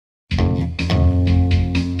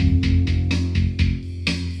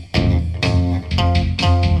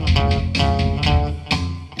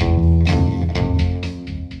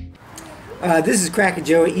This is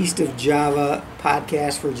Krakajokea East of Java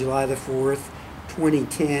podcast for July the 4th,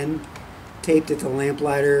 2010. Taped at the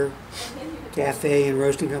Lamplighter Cafe and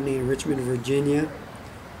Roasting Company in Richmond, Virginia.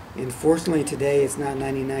 Unfortunately, today it's not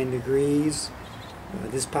 99 degrees.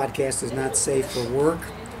 This podcast is not safe for work.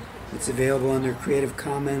 It's available under Creative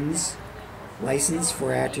Commons license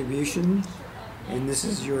for attribution. And this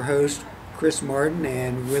is your host, Chris Martin,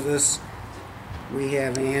 and with us we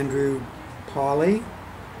have Andrew Pauly.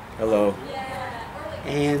 Hello.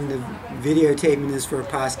 And the videotaping this for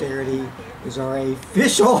posterity is our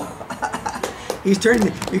official. He's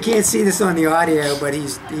turning. You can't see this on the audio, but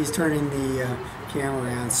he's turning the camera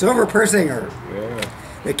around. Silver Persinger. Yeah.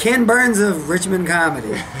 The Ken Burns of Richmond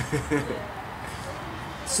comedy.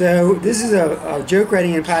 So this is a joke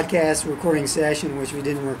writing and podcast recording session, which we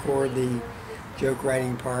didn't record the joke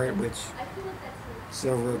writing part, which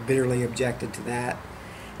Silver bitterly objected to that.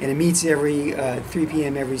 And it meets every 3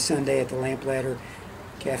 p.m. every Sunday at the Lamplighter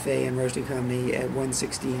Cafe and Roasting Company at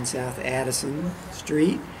 116 South Addison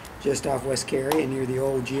Street, just off West Cary and near the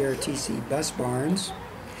old GRTC bus barns.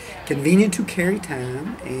 Convenient to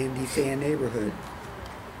Carytown and the fan neighborhood.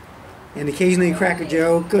 And occasionally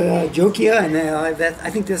Krakajokea, and I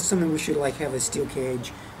think that's something we should have a steel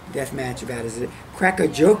cage death match about. Is it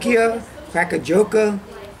Krakajokea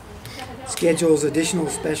schedules additional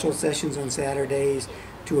special sessions on Saturdays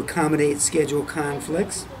to accommodate schedule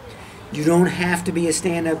conflicts. You don't have to be a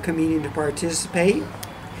stand-up comedian to participate.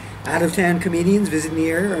 Out-of-town comedians visiting the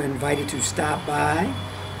area are invited to stop by.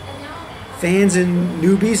 Fans and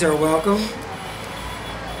newbies are welcome.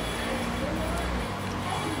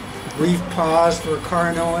 Brief pause for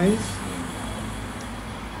car noise.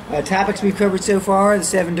 Topics we've covered so far: the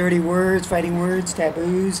 7 dirty words, fighting words,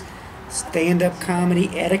 taboos, stand-up comedy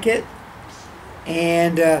etiquette.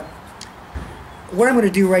 And what I'm going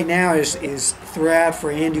to do right now is throw out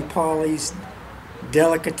for Andrew Pauly's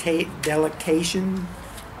delectation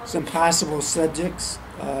some possible subjects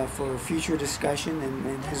for future discussion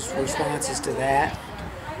and his responses to that.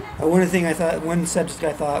 One subject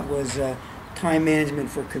I thought was time management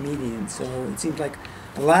for comedians. So it seems like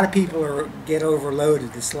a lot of people get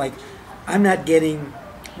overloaded. It's like I'm not getting.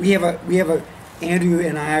 We have a Andrew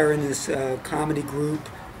and I are in this comedy group,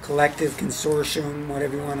 collective consortium,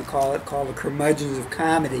 whatever you want to call it, called the Curmudgeons of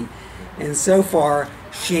Comedy. And so far,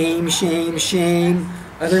 shame.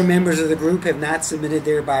 Other members of the group have not submitted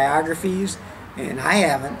their biographies, and I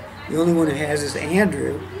haven't. The only one who has is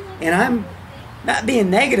Andrew. And I'm not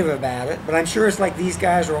being negative about it, but I'm sure it's like these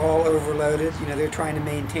guys are all overloaded. You know, they're trying to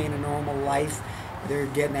maintain a normal life. They're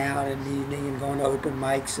getting out in the evening and going to open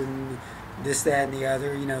mics and this, that, and the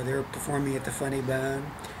other. You know, they're performing at the Funny Bone.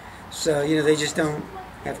 So, you know, they just don't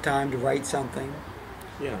have time to write something.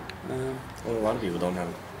 Yeah. Well, a lot of people don't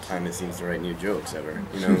have time, it seems, to write new jokes ever.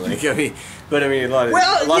 You know, like a lot of these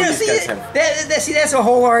guys have. That's a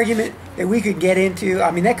whole argument that we could get into.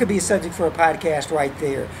 I mean, that could be a subject for a podcast right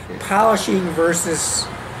there. Yeah. Polishing versus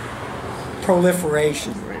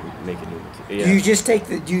proliferation. Right. Make it new. Yeah. Do you just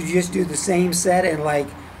do the same set and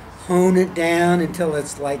hone it down until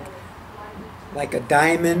it's like a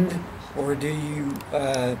diamond, or do you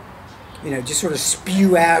just sort of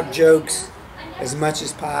spew out jokes as much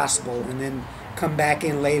as possible and then come back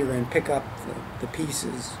in later and pick up the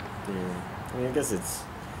pieces? Yeah. I mean, I guess it's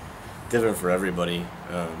different for everybody.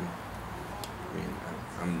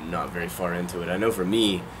 I'm not very far into it. I know for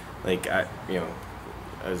me,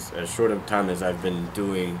 as short of time as I've been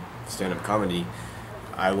doing stand-up comedy,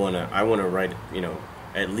 I wanna write,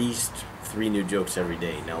 at least 3 new jokes every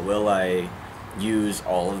day. Now, will I use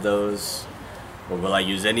all of those? Or will I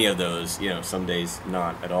use any of those? Some days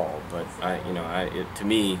not at all. But to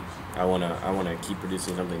me, I wanna keep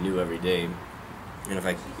producing something new every day. And if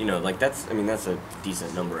that's a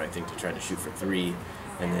decent number, I think, to try to shoot for 3,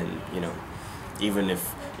 and then even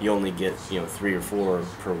if you only get 3 or 4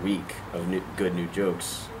 per week of good new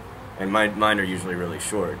jokes, and mine are usually really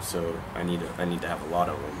short, so I need to have a lot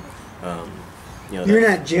of them. You're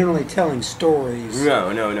not generally telling stories. No.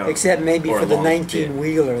 Except maybe for the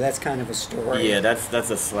 19-wheeler, that's kind of a story. Yeah, that's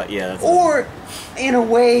a slight. Yeah. Or, in a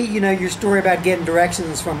way, your story about getting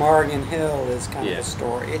directions from Oregon Hill is kind of a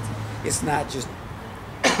story. It's not just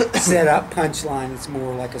set up punchline. It's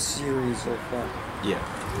more like a series of. Yeah,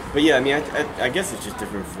 but yeah, I mean, I guess it's just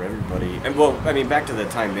different for everybody. And back to the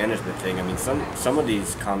time management thing. I mean, some of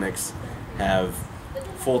these comics have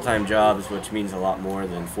full-time jobs, which means a lot more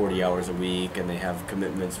than 40 hours a week, and they have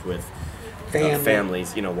commitments with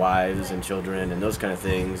families, wives and children and those kind of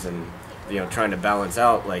things, and trying to balance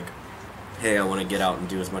out hey, I want to get out and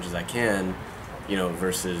do as much as I can,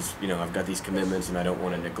 versus I've got these commitments and I don't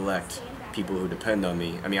want to neglect people who depend on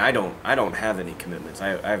me. I mean, I don't have any commitments. I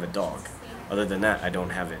have a dog. Other than that, I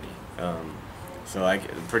don't have any. So I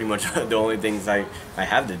pretty much the only things I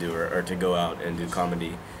have to do are to go out and do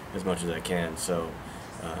comedy as much as I can. So.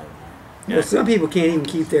 Yeah. Well, some people can't even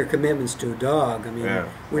keep their commitments to a dog. I mean,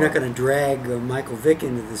 we're not going to drag Michael Vick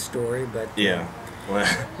into this story, but yeah. Well,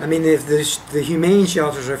 I mean, if the humane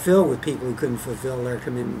shelters are filled with people who couldn't fulfill their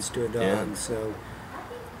commitments to a dog, so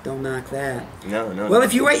don't knock that. No. Well,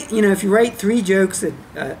 if you write 3 jokes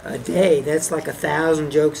a day, that's like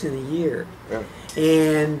 1,000 jokes in a year. Yeah.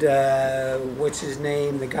 And what's his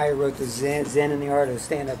name? The guy who wrote the Zen and the Art of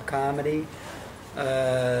Stand-Up Comedy.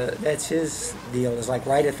 That's his deal. Is like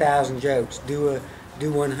write 1,000 jokes, do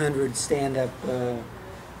 100 stand-up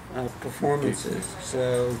performances.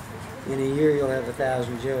 So in a year you'll have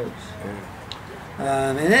 1,000 jokes.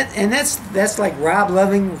 And that's like Rob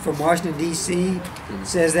Loving from Washington D.C.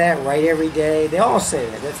 says that, write every day. They all say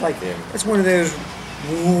that. That's one of those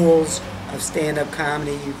rules of stand-up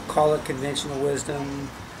comedy. You call it conventional wisdom,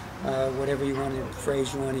 whatever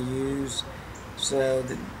phrase you want to use. So.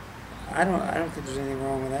 I don't think there's anything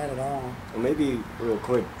wrong with that at all. Well, maybe real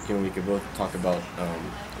quick, we could both talk about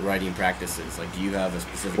writing practices. Like, do you have a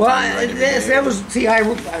specific? Well, time you write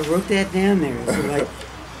I wrote that down there. So like,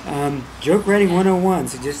 joke writing 101,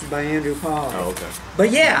 suggested by Andrew Paul. Oh, okay.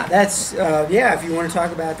 But yeah, that's if you want to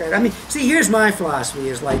talk about that. I mean, see, here's my philosophy: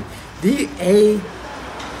 is like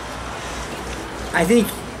I think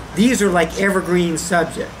these are like evergreen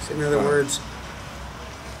subjects. In other words.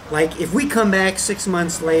 Like, if we come back 6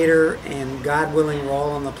 months later and, God willing, we're all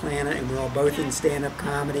on the planet and we're all both in stand-up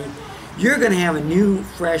comedy, you're going to have a new,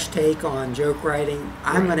 fresh take on joke writing.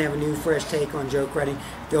 I'm going to have a new, fresh take on joke writing.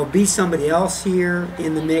 There'll be somebody else here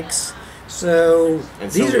in the mix. So,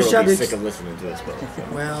 these are subjects... Be sick of listening to us both. So.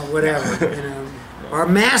 Well, whatever, Our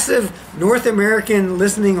massive North American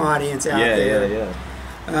listening audience out there. Yeah.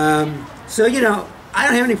 So, I don't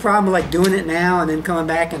have any problem with, like, doing it now and then coming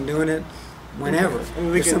back and doing it whenever,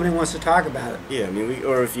 if somebody wants to talk about it. Yeah, I mean,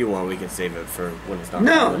 or if you want, we can save it for when it's not.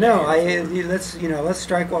 No. Let's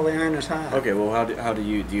strike while the iron is hot. Okay, well, how do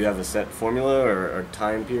you have a set formula or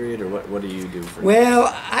time period, or what do you do?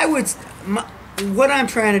 Well, what I'm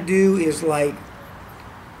trying to do is like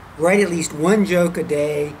write at least 1 joke a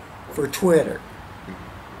day for Twitter.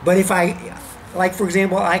 But if for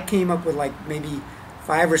example, I came up with like maybe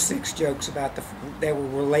 5 or 6 jokes that were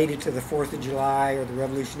related to the 4th of July or the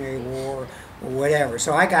Revolutionary War or whatever.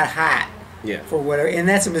 So I got hot for whatever, and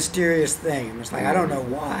that's a mysterious thing. It's like I don't know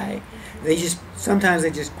why. Sometimes they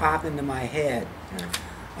just pop into my head.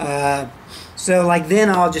 So like then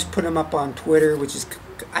I'll just put them up on Twitter, which is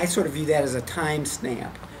I sort of view that as a time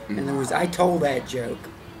stamp. In other words, I told that joke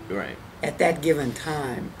at that given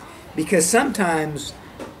time, because sometimes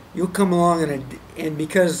you'll come along and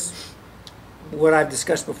because what I've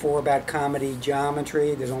discussed before about comedy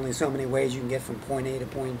geometry, there's only so many ways you can get from point A to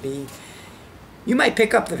point B. You might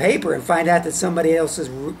pick up the paper and find out that somebody else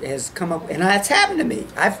has come up, and that's happened to me.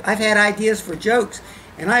 I've had ideas for jokes,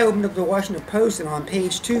 and I opened up the Washington Post, and on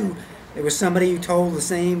page 2, there was somebody who told the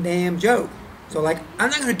same damn joke. So, like, I'm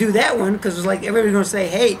not going to do that one, because it's like everybody's going to say,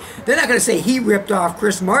 hey, they're not going to say he ripped off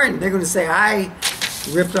Chris Martin. They're going to say I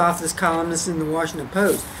ripped off this columnist in the Washington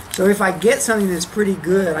Post. So if I get something that's pretty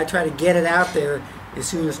good, I try to get it out there as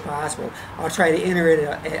soon as possible. I'll try to enter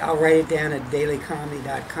it, I'll write it down at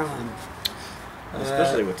dailycomedy.com.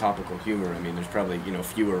 Especially with topical humor, I mean, there's probably,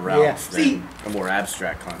 fewer routes than a more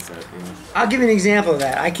abstract concept. I'll give you an example of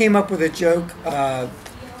that. I came up with a joke, the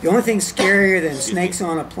only thing scarier than snakes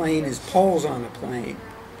on a plane is poles on a plane.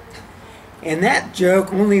 And that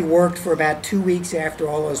joke only worked for about 2 weeks after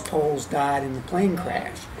all those poles died in the plane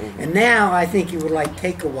crash. And now I think it would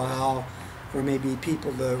take a while for maybe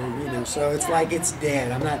people to, so it's like it's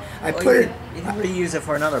dead. You can reuse it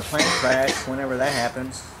for another plane crash whenever that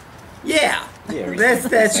happens. Yeah,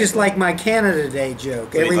 that's just like my Canada Day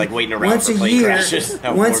joke. Waiting around once for a plane year, crashes.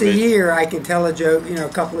 Once a year, I can tell a joke, a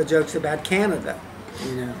couple of jokes about Canada,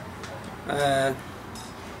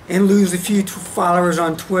 and lose a few followers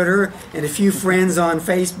on Twitter and a few friends on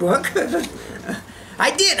Facebook. I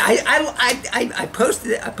did. I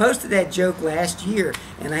posted that joke last year,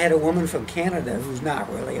 and I had a woman from Canada who's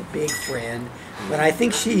not really a big friend, but I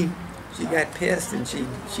think she got pissed and she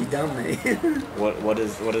dumped me. What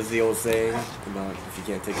is the old saying about if you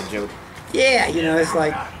can't take a joke? Yeah, it's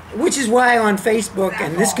like, which is why on Facebook,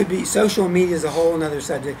 and this could be, social media is a whole other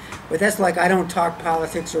subject, but that's like I don't talk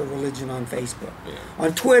politics or religion on Facebook. Yeah.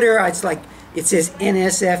 On Twitter, it's like, it says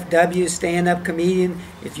NSFW, stand-up comedian.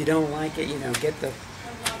 If you don't like it, get the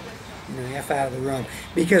F out of the room.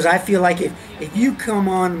 Because I feel like if you come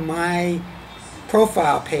on my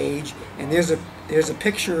profile page and there's a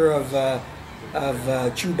picture of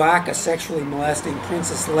Chewbacca sexually molesting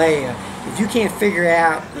Princess Leia. If you can't figure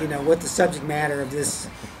out, what the subject matter of this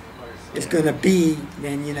is going to be,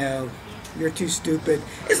 then you're too stupid.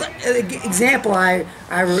 It's like an example.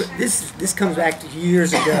 This comes back to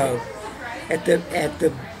years ago at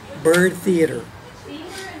the Bird Theater.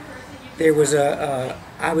 There was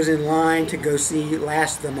I was in line to go see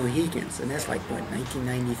Last of the Mohicans, and that's like, what,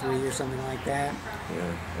 1993 or something like that.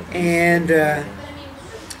 Yeah. And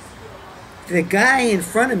the guy in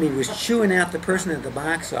front of me was chewing out the person at the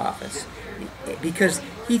box office because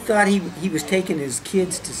he thought he was taking his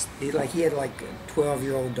kids to, like, he had like a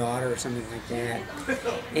 12-year-old daughter or something like that.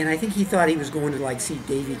 And I think he thought he was going to like see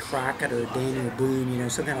Davy Crockett or Daniel Boone,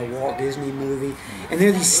 some kind of Walt Disney movie. And there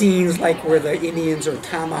are these scenes like where the Indians are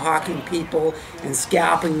tomahawking people and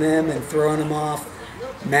scalping them and throwing them off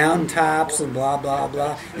mountaintops and blah, blah,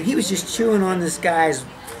 blah. And he was just chewing on this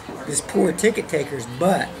poor ticket taker's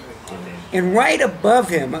butt. And right above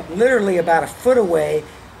him, literally about a foot away,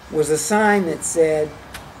 was a sign that said,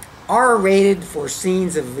 R-rated for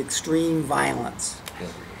scenes of extreme violence.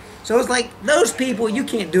 So it's like, those people you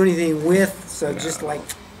can't do anything with, so just like,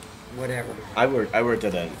 whatever. I worked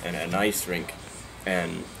at an ice rink,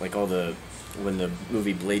 and like when the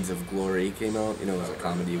movie Blades of Glory came out, it was a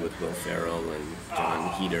comedy with Will Ferrell and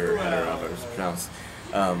John Heder, however it's pronounced.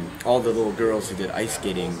 All the little girls who did ice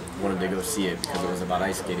skating wanted to go see it because it was about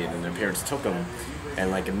ice skating, and their parents took them. And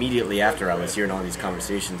like immediately after, I was hearing all these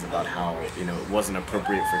conversations about how it wasn't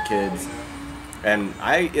appropriate for kids, and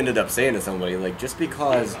I ended up saying to somebody, like, just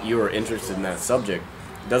because you are interested in that subject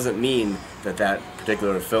doesn't mean that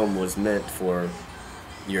particular film was meant for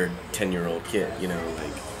your 10-year-old kid.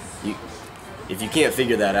 If you can't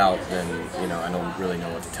figure that out, then I don't really know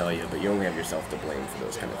what to tell you. But you only have yourself to blame for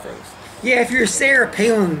those kind of things. Yeah, if you're a Sarah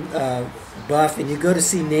Palin buff and you go to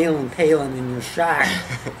see Nail and Palin and you're shocked,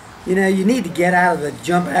 you need to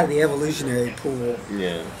jump out of the evolutionary pool.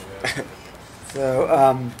 Yeah.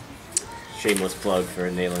 So, shameless plug for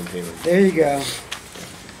Nail and Palin. There you go.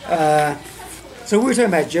 So we were talking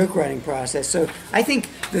about joke writing process. So I think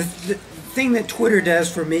the thing that Twitter does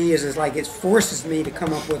for me is like it forces me to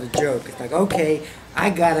come up with a joke. It's like, okay, I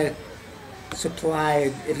gotta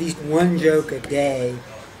supply at least one joke a day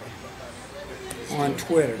on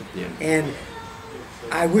Twitter. Yeah. And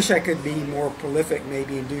I wish I could be more prolific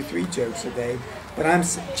maybe and do 3 jokes a day. But I'm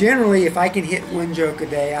generally, if I can hit 1 joke a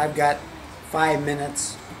day, I've got 5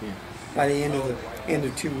 minutes by the end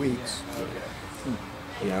of 2 weeks.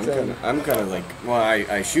 Yeah, I'm kind of like, well,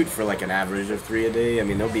 I shoot for like an average of 3 a day. I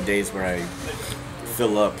mean, there'll be days where I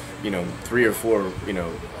fill up, 3 or 4,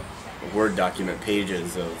 Word document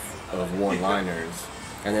pages of one-liners,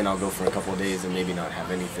 and then I'll go for a couple of days and maybe not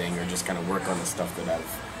have anything, or just kind of work on the stuff that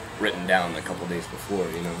I've written down a couple of days before,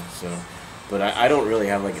 So, but I don't really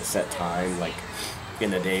have like a set time, like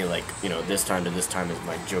in the day, like this time to this time is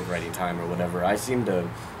my joke writing time or whatever. I seem to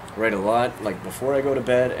write a lot like before I go to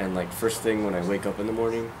bed and like first thing when I wake up in the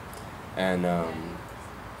morning, and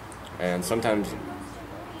sometimes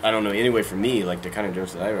I don't know. Anyway, for me, like the kind of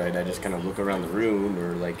jokes that I write, I just kind of look around the room,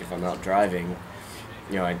 or like if I'm out driving,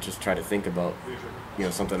 I just try to think about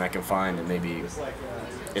something I can find and maybe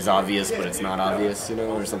is obvious but it's not obvious,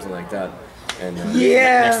 or something like that. And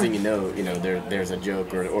next thing you know, there's a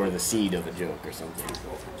joke or the seed of a joke or something.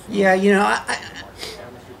 Yeah,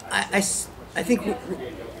 I think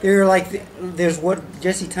there are there's what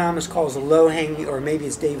Jesse Thomas calls a low-hanging, or maybe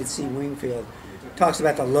it's David C. Wingfield, talks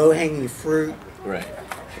about the low-hanging fruit. Right.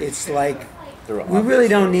 It's like we really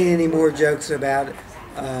don't need any more jokes about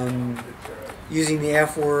using the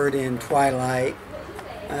F word in Twilight.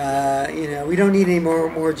 We don't need any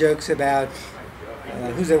more jokes about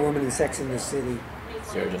who's that woman in Sex and the City?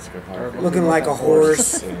 Sarah Jessica Parker. Looking like a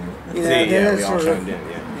horse. We all chimed in.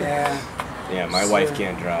 Yeah. Yeah, my wife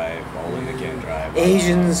can't drive. All women can't drive.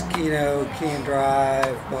 Asians, can't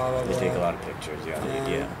drive. Blah blah blah. They take a lot of pictures.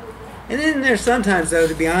 Yeah. And then there's sometimes, though,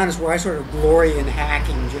 to be honest, where I sort of glory in hack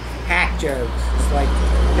jokes. It's like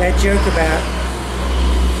that joke about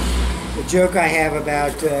the joke I have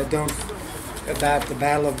about the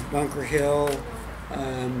Battle of Bunker Hill.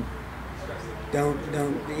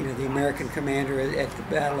 The American commander at the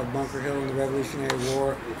Battle of Bunker Hill in the Revolutionary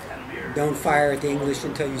War. Don't fire at the English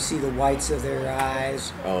until you see the whites of their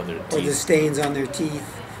eyes, or the stains on their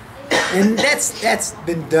teeth. And that's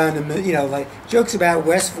been done, like jokes about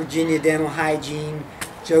West Virginia dental hygiene,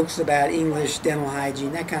 jokes about English dental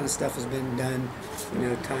hygiene, that kind of stuff has been done,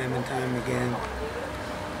 time and time again.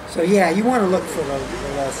 So yeah, you want to look for the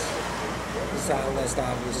less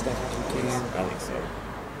obvious stuff if you can. I think so.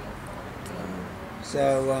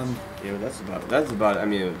 So that's about. I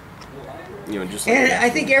mean, Just like And I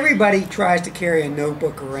think everybody tries to carry a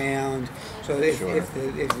notebook around, so if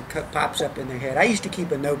it pops up in their head. I used to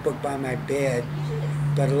keep a notebook by my bed,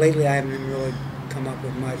 but lately I haven't really come up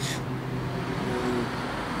with much.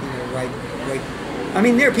 Write. I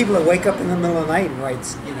mean, there are people that wake up in the middle of the night and write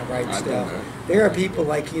stuff. There are people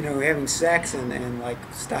like having sex and like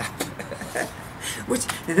stop.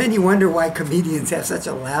 And then you wonder why comedians have such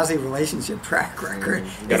a lousy relationship track record.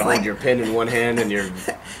 You gotta hold your pen in one hand and you're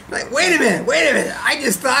like, wait a minute. I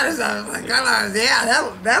just thought of something. Like,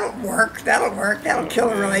 yeah, that'll work. That'll kill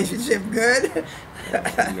a relationship good.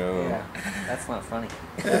 No. Yeah, that's not funny.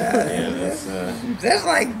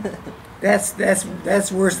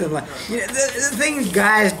 That's worse than like the things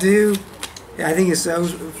guys do. I think is so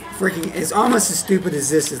freaking. It's almost as stupid as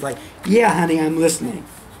this. Is like, yeah, honey, I'm listening.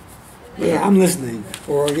 Yeah, I'm listening.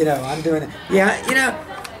 Or I'm doing it. Yeah,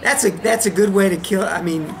 that's a good way to kill. I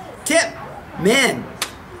mean, tip men.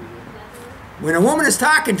 When a woman is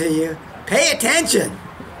talking to you, pay attention.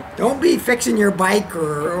 Don't be fixing your bike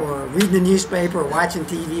or reading the newspaper or watching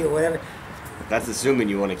TV or whatever. That's assuming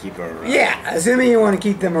you want to keep her around. Yeah, assuming you want to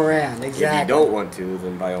keep them around. Exactly. If you don't want to,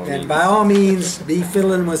 then by all means. Then by all means, be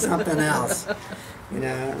fiddling with something else. If you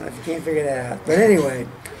can't figure that out. But anyway,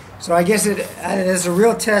 so I guess it's a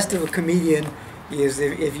real test of a comedian is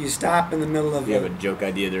if you stop in the middle of. You have a joke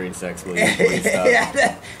idea during sex, will you stop? Yeah,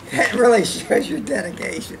 that really shows your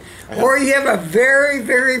dedication. Or you have a very,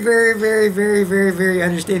 very, very, very, very, very, very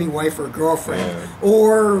understanding wife or girlfriend. Yeah.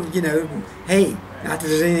 Or, hey, not that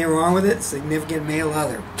there's anything wrong with it, significant male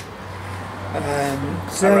other. I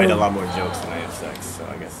write a lot more jokes than I have sex, so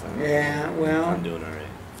I guess I'm doing all right.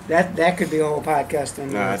 That could be a whole podcast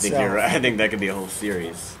in No, I think itself. you're right. I think that could be a whole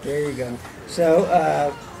series. There you go.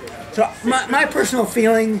 So, my personal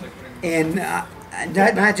feeling, and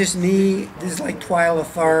not just me, this is like Twyla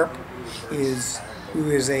Tharp,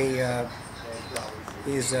 who is a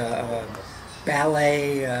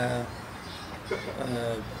ballet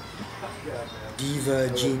diva,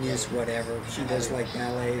 genius, whatever. She does like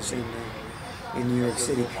ballets in New York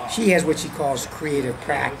City. She has what she calls creative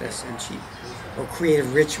practice, or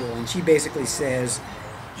creative ritual, and she basically says,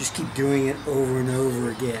 just keep doing it over and over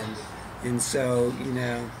again. And so,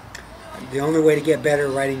 the only way to get better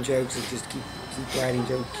at writing jokes is just keep writing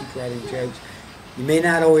jokes. You may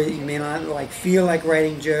not like feel like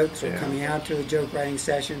writing jokes or coming out to a joke writing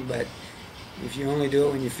session, but if you only do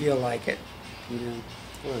it when you feel like it,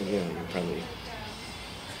 Well, yeah, you probably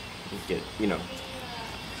get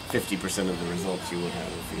 50% of the results you would have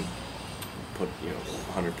if you put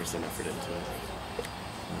 100% effort into it.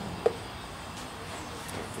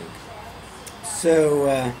 I think.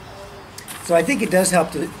 So I think it does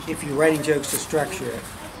help if you're writing jokes to structure it.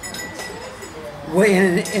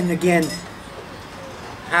 And again,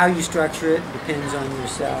 how you structure it depends on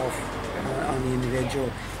yourself, on the individual.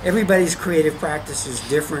 Everybody's creative practice is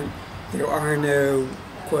different. There are no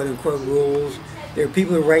quote-unquote rules. There are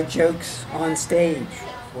people who write jokes on stage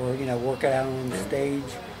or, work it out on stage.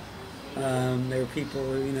 There are people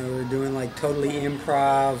who are doing like totally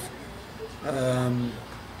improv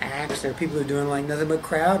acts. There are people who are doing like nothing but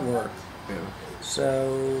crowd work. Yeah.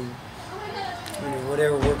 So,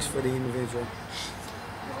 whatever works for the individual.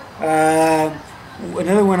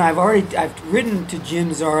 Another one I've written to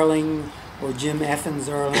Jim Zarling or Jim Effin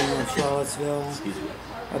Zarling of Charlottesville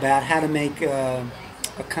about how to make a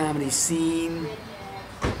comedy scene,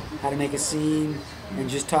 how to make a scene, and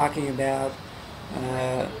just talking about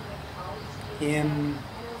him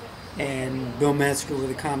and Bill Metzger with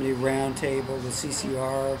the Comedy Roundtable, the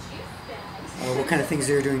CCR, what kind of things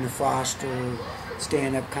they're doing to foster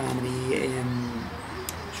stand-up comedy in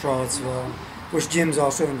Charlottesville. Of course, Jim's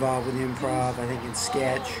also involved with improv, I think in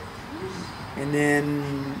sketch. And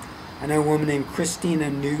then I know a woman named Christina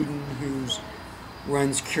Newton who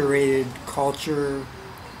runs Curated Culture,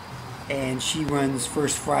 and she runs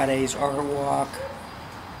First Friday's Art Walk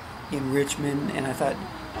in Richmond. And I thought,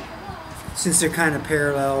 since they're kind of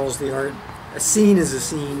parallels, a scene is a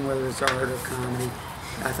scene, whether it's art or comedy,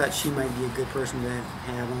 I thought she might be a good person to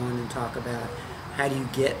have on and talk about how do you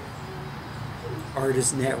get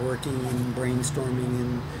artists networking and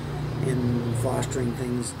brainstorming and fostering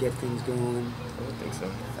things, get things going. I would think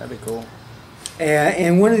so. That'd be cool.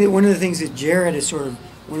 And one of the things that Jared is one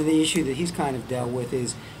of the issues that he's kind of dealt with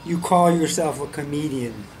is you call yourself a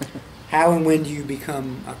comedian. How and when do you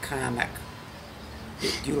become a comic?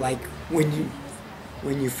 Do you like when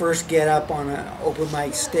you first get up on an open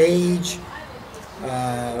mic stage?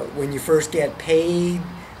 When you first get paid?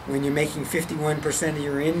 When you're making 51% of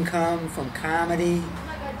your income from comedy?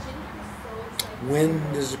 when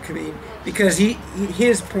does a comedian? Because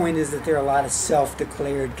his point is that there are a lot of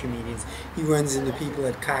self-declared comedians. He runs into people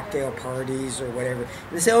at cocktail parties or whatever,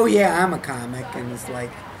 and they say, "Oh yeah, I'm a comic," and it's like,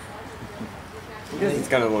 it's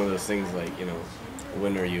kind of one of those things like, you know,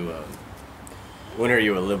 when are you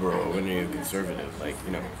a liberal or when are you a conservative? Like,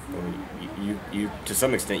 you know, you to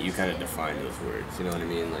some extent you kind of define those words. You know what I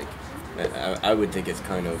mean? Like, I would think it's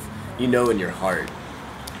kind of, you know, in your heart,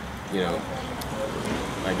 you know,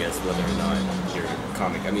 I guess, whether or not you're a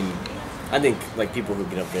comic. I mean, I think like people who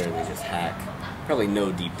get up there and they just hack probably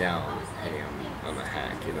know deep down, hey, I'm a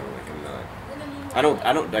hack. You know, like I'm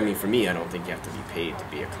not. I mean, for me, I don't think you have to be paid to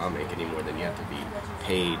be a comic any more than you have to be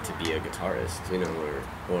paid to be a guitarist. You know,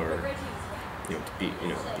 or you know, to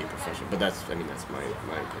be a professional. But that's my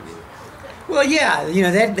opinion. well, yeah, you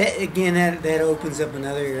know, that again, that opens up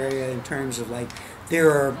another area in terms of like there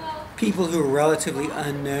are people who are relatively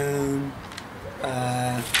unknown.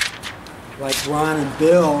 Like Ron and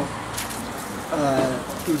Bill,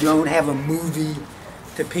 who don't have a movie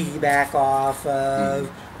to piggyback off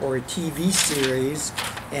of or a TV series,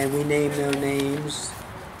 and we name no names.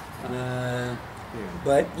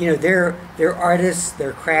 But you know, they're artists,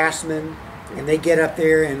 they're craftsmen, and they get up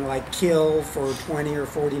there and like kill for 20 or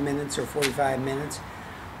 40 minutes or 45 minutes.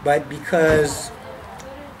 But because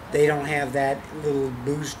they don't have that little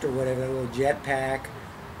boost or whatever, that little jetpack,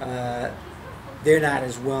 they're not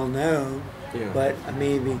as well known. Yeah. But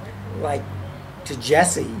maybe like to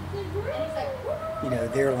Jesse, you know,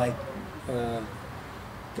 they're like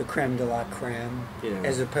the creme de la creme, Yeah.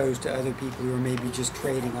 as opposed to other people who are maybe just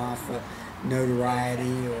trading off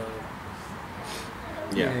notoriety or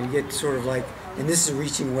you know, you get sort of like, and this is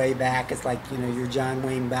reaching way back. It's like, you know, you're John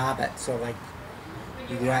Wayne Bobbitt, so like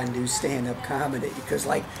you go out and do stand-up comedy because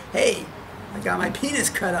like, hey, I got my penis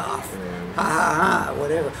cut off. Ha ha ha,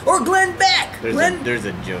 whatever. Or Glenn Beck. There's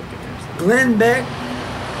a joke in there. Glenn Beck,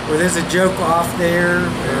 or there's a joke off there.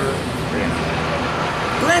 Or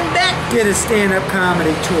Glenn Beck did a stand-up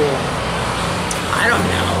comedy tour. I don't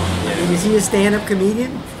know. I mean, is he a stand-up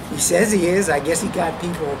comedian? He says he is. I guess he got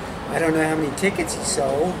people. I don't know how many tickets he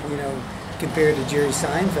sold, you know, compared to Jerry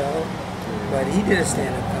Seinfeld. But he did a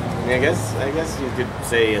stand-up comedy. I guess you could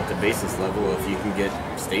say at the basis level, if you can get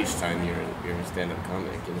stage time, you're a stand-up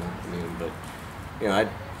comic. You know, I mean, but you know,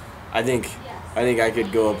 I think I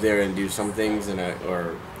could go up there and do some things, and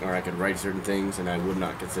or I could write certain things, and I would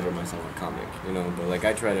not consider myself a comic. You know, but like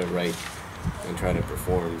I try to write and try to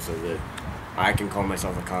perform so that I can call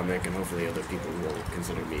myself a comic, and hopefully other people will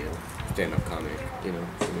consider me a stand-up comic. You know.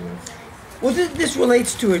 I mean, well, this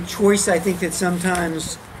relates to a choice I think that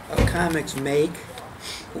sometimes comics make,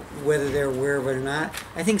 whether they're aware of it or not.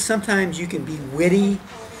 I think sometimes you can be witty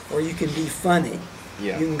or you can be funny.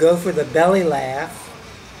 Yeah. You can go for the belly laugh,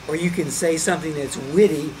 or you can say something that's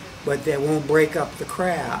witty but that won't break up the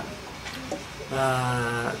crowd.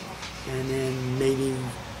 And then maybe,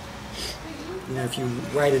 you know, if you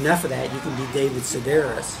write enough of that, you can be David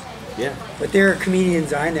Sedaris. Yeah. But there are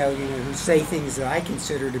comedians I know, you know, who say things that I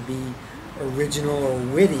consider to be original or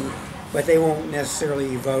witty, but they won't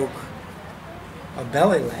necessarily evoke a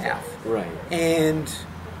belly laugh. Right. And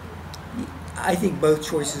I think both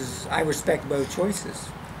choices, I respect both choices.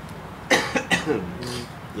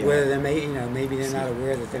 Yeah. Whether they may, you know, maybe they're not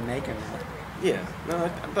aware that they're making that. Yeah, no,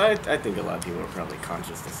 but I think a lot of people are probably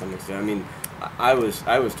conscious to some extent. I mean, I was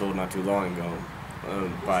told not too long ago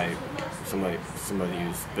by somebody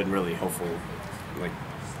who's been really helpful, like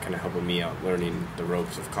kind of helping me out learning the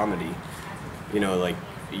ropes of comedy. You know, like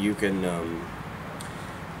you can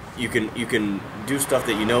do stuff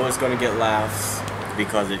that you know is going to get laughs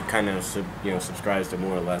because it kind of subscribes to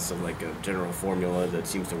more or less of like a general formula that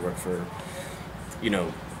seems to work for, you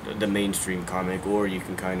know, the mainstream comic, or you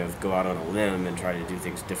can kind of go out on a limb and try to do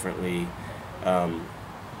things differently,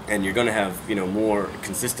 and you're going to have, you know, more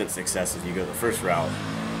consistent success if you go the first route.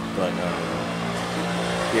 But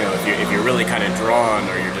you know, if you're really kind of drawn,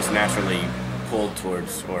 or you're just naturally pulled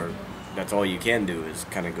towards, or that's all you can do is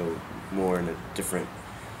kind of go more in a different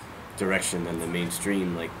direction than the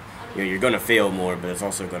mainstream, like, you know, you're going to fail more, but it's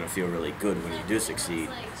also going to feel really good when you do succeed.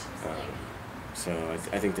 So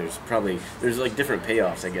I think there's like different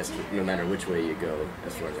payoffs, I guess, no matter which way you go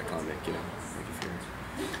as far as a comic. You know,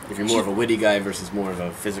 like if you're more of a witty guy versus more of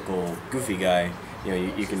a physical, goofy guy, you know,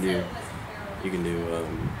 you can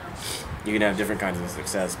have different kinds of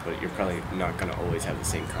success, but you're probably not going to always have the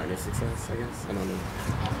same kind of success, I guess. I don't know.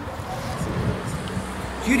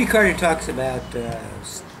 Judy Carter talks about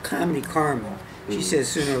comedy karma. She says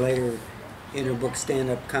sooner or later, in her book Stand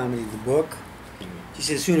Up Comedy, the book, she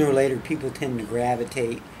says sooner or later people tend to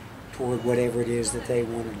gravitate toward whatever it is that they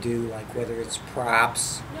want to do, like whether it's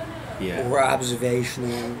props Yeah. or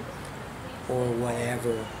observational or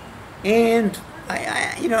whatever. And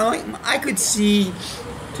I could see,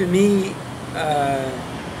 to me,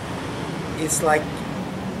 it's like,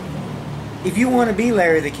 if you want to be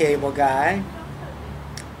Larry the Cable Guy,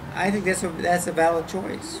 I think that's a valid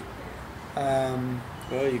choice.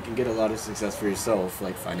 Well, you can get a lot of success for yourself,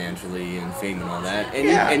 like financially and fame and all that, and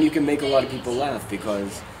Yeah. you can make a lot of people laugh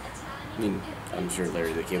because, I mean, I'm sure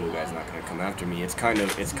Larry the Cable Guy's not going to come after me. It's kind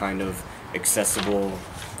of accessible,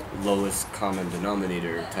 lowest common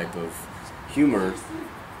denominator type of humor.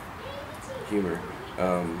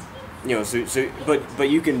 But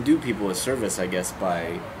you can do people a service, I guess,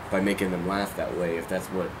 by making them laugh that way, if that's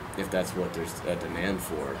what there's a demand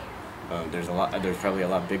for. There's probably a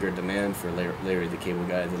lot bigger demand for Larry the Cable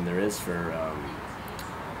Guy than there is for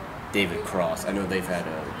David Cross. I know they've had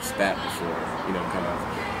a spat before,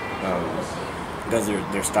 because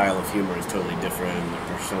their style of humor is totally different, and their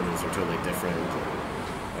personas are totally different.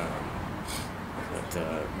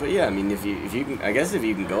 But yeah, I mean, if you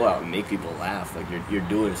can go out and make people laugh, like you're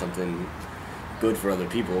doing something good for other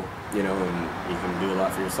people, and you can do a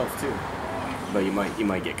lot for yourself too. But you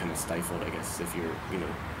might get kind of stifled, I guess, if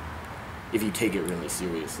if you take it really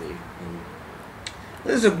seriously.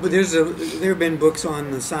 There have been books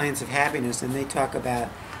on the science of happiness, and they talk about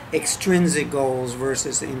extrinsic goals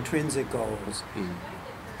versus intrinsic goals,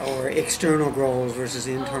 or external goals versus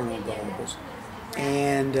internal goals.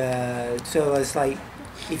 And so it's like,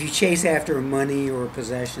 if you chase after money or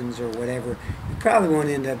possessions or whatever, you probably won't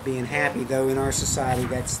end up being happy, though in our society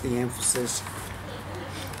that's the emphasis.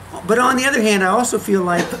 But on the other hand, I also feel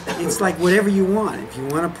like it's like whatever you want. If you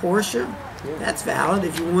want a Porsche, that's valid.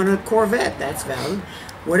 If you want a Corvette, that's valid.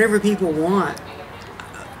 Whatever people want.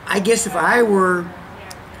 I guess if I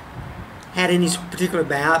had any particular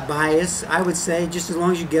bias, I would say just as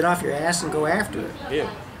long as you get off your ass and go after it.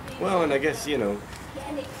 Yeah. Well, and I guess,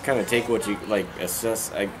 kind of take what you, like,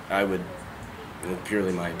 assess. I would,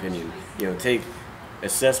 purely my opinion,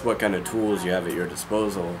 assess what kind of tools you have at your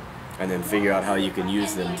disposal, and then figure out how you can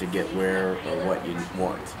use them to get where or what you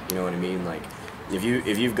want. You know what I mean? Like, if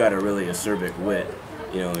you've got a really acerbic wit,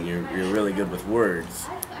 and you're really good with words,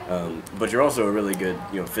 but you're also a really good,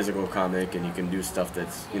 physical comic, and you can do stuff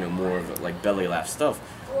that's, more of like belly laugh stuff.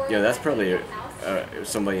 That's probably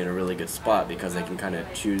somebody in a really good spot, because they can kind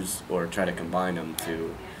of choose or try to combine them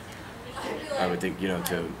to, I would think,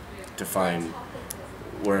 to find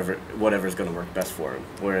whatever's going to work best for them.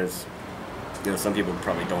 Whereas, some people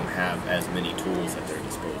probably don't have as many tools at their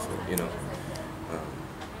disposal.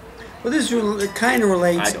 Well, this kind of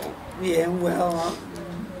relates. I don't. Yeah, well,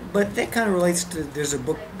 but that kind of relates to. There's a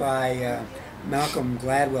book by Malcolm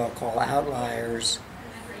Gladwell called Outliers,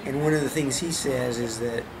 and one of the things he says is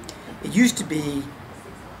that it used to be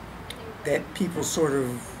that people sort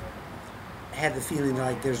of had the feeling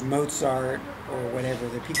like there's Mozart or whatever,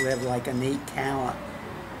 that people have like innate talent.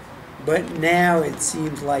 But now it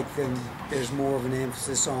seems like there's more of an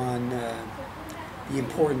emphasis on the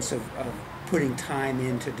importance of putting time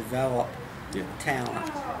in to develop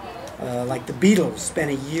talent. Like the Beatles spent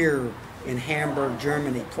a year in Hamburg,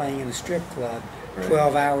 Germany, playing in a strip club,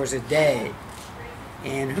 12 hours a day.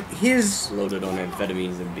 And his... Loaded on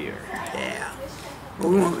amphetamines and beer. Yeah.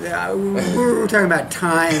 We're talking about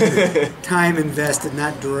time invested,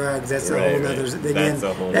 not drugs. That's a whole other.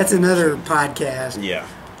 That's another podcast. Yeah.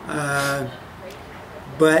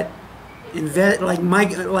 But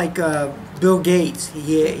Bill Gates,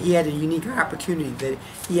 he had a unique opportunity that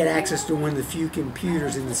he had access to one of the few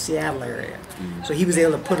computers in the Seattle area. So he was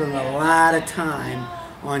able to put in a lot of time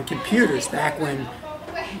on computers back when,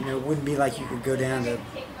 it wouldn't be like you could go down to,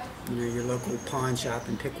 your local pawn shop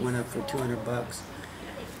and pick one up for $200.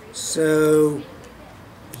 So,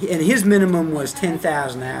 and his minimum was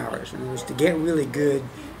 10,000 hours. And it was to get really good,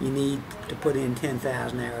 you need to put in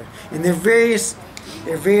 10,000 hours. And there are various,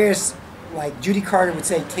 like Judy Carter would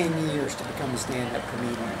say, 10 years to become a stand-up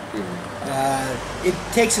comedian. It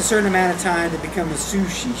takes a certain amount of time to become a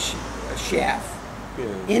sushi chef.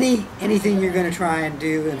 Anything you're going to try and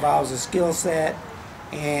do involves a skill set,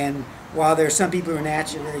 and while there are some people who are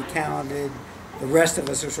naturally talented, the rest of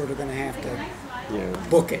us are sort of going to have to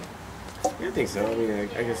book it. Yeah, I think so. I mean,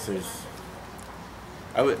 I guess there's.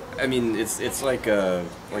 It's like a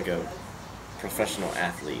professional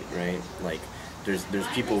athlete, right? Like, there's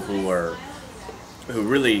people who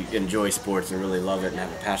really enjoy sports and really love it and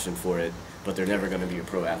have a passion for it, but they're never going to be a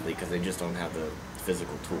pro athlete because they just don't have the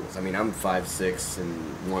physical tools. I mean, I'm 5'6" and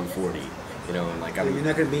 140, and like you're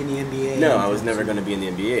not going to be in the NBA. No, I was never going to be in the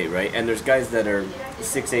NBA, right? And there's guys that are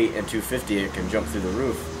 6'8" and 250 and can jump through the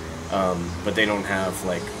roof, but they don't have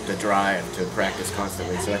like the drive to practice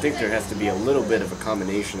constantly. So I think there has to be a little bit of a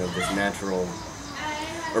combination of this natural,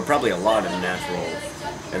 or probably a lot of natural,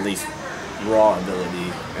 at least raw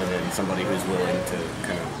ability, and then somebody who's willing to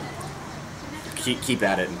kind of keep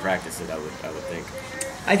at it and practice it. I would think.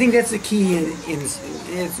 I think that's the key.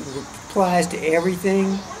 It applies to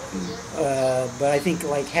everything, but I think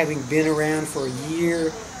like having been around for a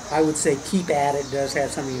year, I would say keep at it does have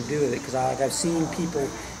something to do with it, because I've seen people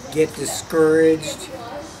get discouraged,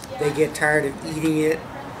 they get tired of eating it,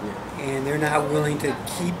 and they're not willing to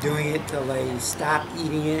keep doing it till they stop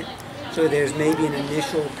eating it. So there's maybe an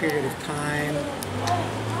initial period of time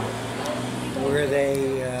where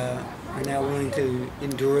they are not willing to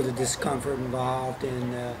endure the discomfort involved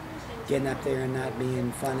in getting up there and not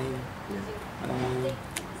being funny.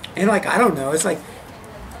 And like, I don't know, it's like,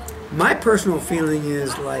 my personal feeling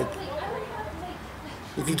is like,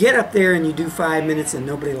 if you get up there and you do 5 minutes and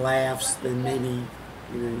nobody laughs, then maybe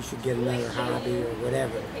you should get another hobby or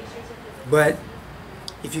whatever. But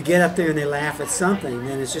if you get up there and they laugh at something,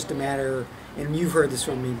 then it's just a matter, and you've heard this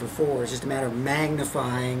from me before, it's just a matter of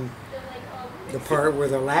magnifying the part where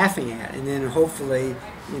they're laughing at, and then hopefully,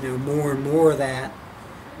 more and more of that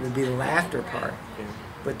would be the laughter part.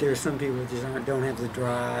 But there are some people that just don't have the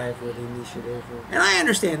drive or the initiative. And I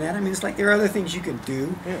understand that. I mean, it's like there are other things you can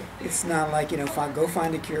do. Yeah. It's not like, go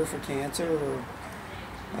find a cure for cancer or,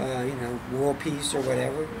 world peace or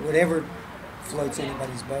whatever. Whatever floats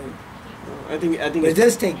anybody's boat. I think but it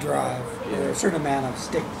does take drive. Yeah. There's a certain amount of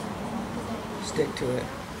stick to it.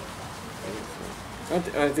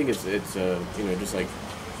 I think it's just like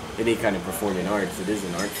any kind of performing arts, it is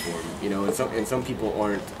an art form, and some people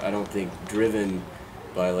aren't, I don't think, driven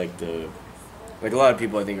by a lot of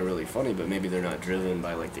people I think are really funny, but maybe they're not driven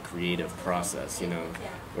by like the creative process,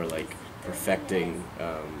 or like perfecting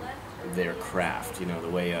their craft, the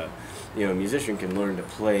way a musician can learn to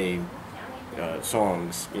play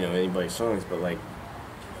songs, anybody's songs, but like,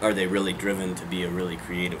 are they really driven to be a really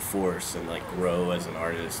creative force and like grow as an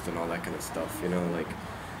artist and all that kind of stuff, like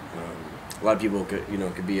a lot of people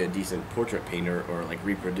could be a decent portrait painter or like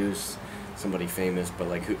reproduce somebody famous, but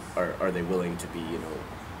like, who are they willing to be,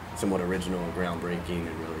 somewhat original and groundbreaking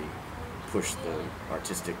and really push the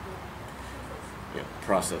artistic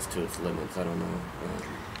process to its limits? I don't know.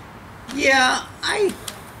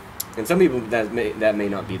 And some people that may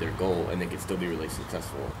not be their goal, and they could still be really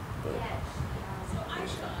successful.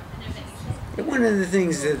 But one of the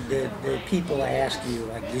things that people ask you,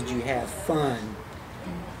 like, did you have fun?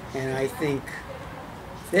 And I think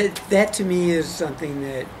that to me is something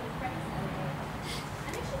that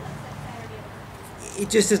it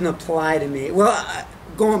just doesn't apply to me. Well,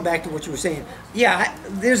 going back to what you were saying,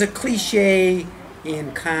 there's a cliche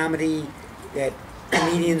in comedy that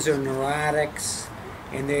comedians are neurotics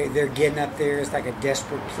and they're getting up there. It's like a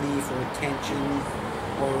desperate plea for attention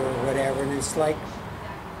or whatever. And it's like,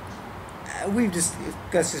 we've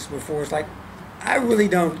discussed this before. It's like, I really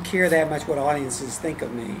don't care that much what audiences think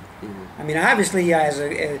of me. Mm-hmm. I mean, obviously,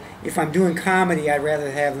 if I'm doing comedy, I'd rather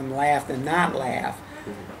have them laugh than not laugh.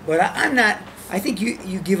 Mm-hmm. But I'm not. I think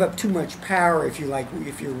you give up too much power if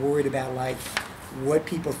you're worried about like what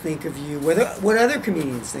people think of you, what other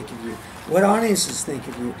comedians think of you, what audiences think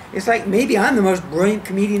of you. It's like, maybe I'm the most brilliant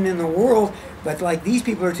comedian in the world, but like, these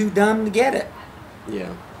people are too dumb to get it.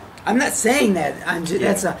 Yeah. I'm not saying that.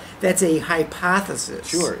 That's a hypothesis.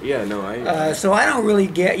 Sure. Yeah. No. So I don't really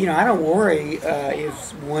get. I don't worry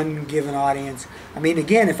if one given audience. I mean,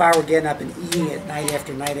 again, if I were getting up and eating it night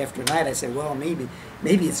after night after night, I say, well, maybe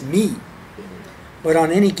it's me. Mm-hmm. But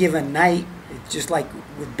on any given night, it's just like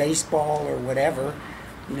with baseball or whatever.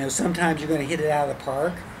 Sometimes you're going to hit it out of the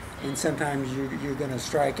park, and sometimes you're going to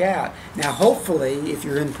strike out. Now, hopefully, if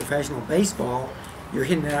you're in professional baseball, you're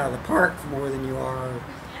hitting it out of the park more than you are.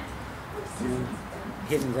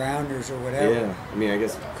 Hitting grounders or whatever. Yeah, I mean, I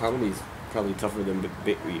guess comedy's probably tougher than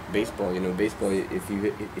baseball. Baseball, if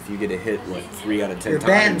you get a hit 3 out of 10 you're times,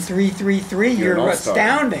 batting 333. You're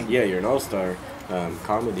astounding. Yeah, you're an all-star.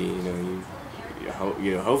 Comedy,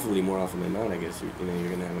 you hopefully more often than not, I guess you're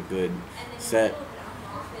gonna have a good set.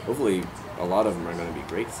 Hopefully, a lot of them are gonna be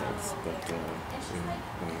great sets, but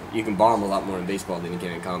you can bomb a lot more in baseball than you can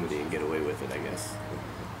in comedy and get away with it, I guess.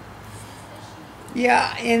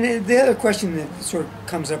 Yeah, and the other question that sort of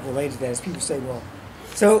comes up related to that is people say, well,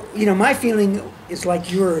 so, my feeling is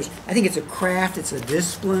like yours. I think it's a craft, it's a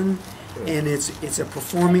discipline, and it's a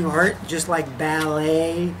performing art, just like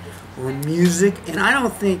ballet or music. And I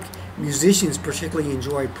don't think musicians particularly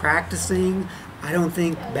enjoy practicing. I don't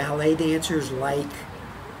think ballet dancers like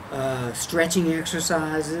stretching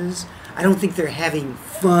exercises. I don't think they're having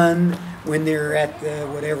fun when they're at the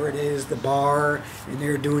whatever it is, the bar, and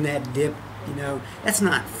they're doing that dip. You know, that's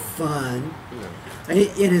not fun.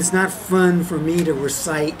 It is not fun for me to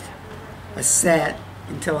recite a set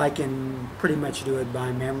until I can pretty much do it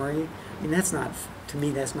by memory. I mean, that's not, to me,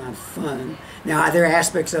 that's not fun. Now, there are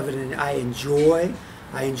aspects of it that I enjoy.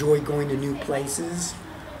 I enjoy going to new places.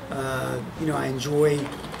 You know, I enjoy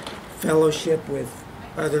fellowship with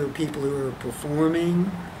other people who are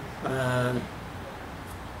performing.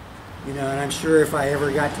 You know, and I'm sure if I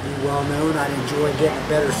ever got to be well known, I'd enjoy getting a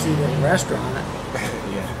better seat at a restaurant.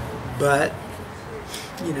 Yeah. But,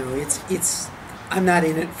 you know, it's I'm not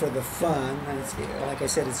in it for the fun. Like I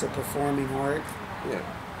said, it's a performing art. Yeah.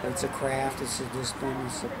 It's a craft. It's a discipline.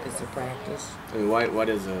 It's a practice. I mean, what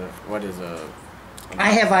is a I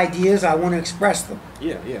have ideas. I want to express them.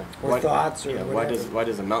 Yeah, yeah. Or thoughts or whatever. Why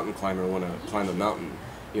does a mountain climber want to climb a mountain?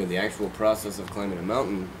 You know, the actual process of climbing a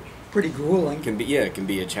mountain Pretty grueling. it can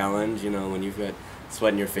be a challenge. You know, when you've got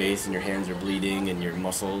sweat in your face and your hands are bleeding and your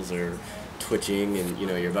muscles are twitching and you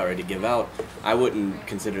know you're about ready to give out. I wouldn't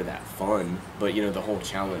consider that fun, but you know the whole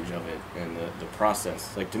challenge of it and the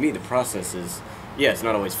process. Like to me, the process is it's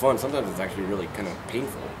not always fun. Sometimes it's actually really kind of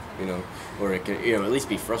painful. You know, or it can at least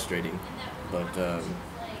be frustrating. But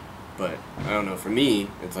I don't know. For me,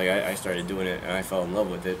 it's like I started doing it and I fell in love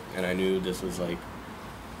with it, and I knew this is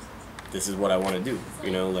what I want to do.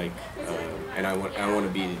 You know, like, and I want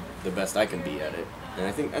to be the best I can be at it. And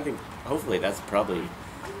I think hopefully that's probably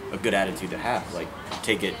a good attitude to have. Like,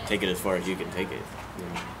 take it as far as you can take it. You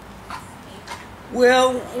know?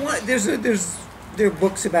 Well, there are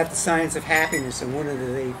books about the science of happiness, and one of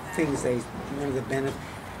the benefits,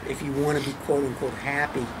 if you want to be quote unquote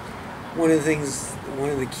happy, one of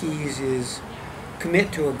the keys is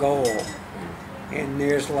commit to a goal. And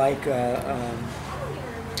there's like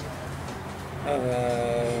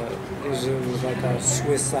there's like a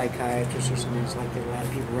Swiss psychiatrist or something. It's like there are a lot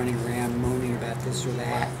of people running around moaning about this or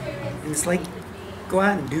that, and it's like go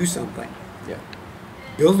out and do something. Yeah.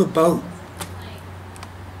 Build a boat.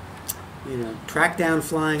 You know, track down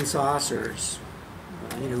flying saucers.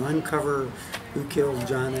 You know, uncover who killed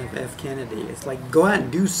John F. Kennedy. It's like go out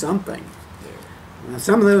and do something. Now,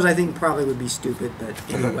 some of those I think probably would be stupid, but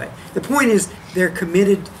anyway. The point is they're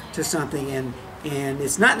committed to something, and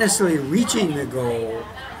it's not necessarily reaching the goal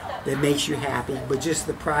that makes you happy, but just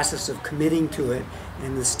the process of committing to it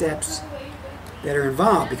and the steps that are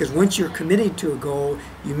involved. Because once you're committed to a goal,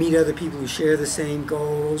 you meet other people who share the same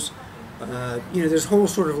goals. You know, there's whole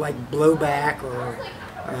sort of like blowback or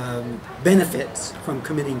benefits from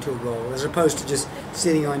committing to a goal, as opposed to just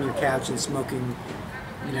sitting on your couch and smoking,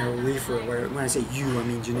 you know, reefer. When I say you, I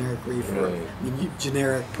mean generic reefer. Right. I mean you,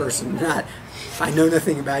 generic person. Not. I know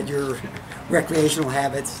nothing about your recreational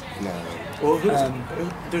habits. No. Well,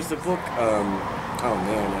 there's the book. Oh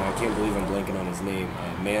man, I can't believe I'm blanking on his name.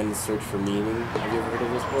 Man's Search for Meaning. Have you ever heard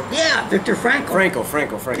of this book? Yeah, Viktor Frankl.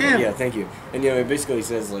 Frankl. Yeah, thank you. And you know, it basically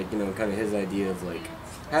says like kind of his idea of like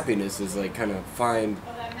happiness is like kind of find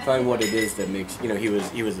what it is that makes he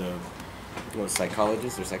was a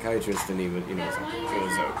psychologist or psychiatrist, and he was he was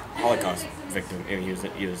a Holocaust victim, and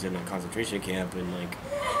he was in a concentration camp, and like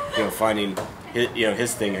finding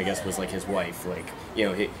his thing I guess was like his wife, like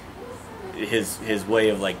his way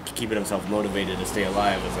of like keeping himself motivated to stay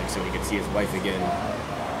alive was like so he could see his wife again,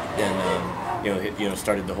 and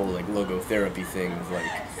started the whole like logotherapy thing of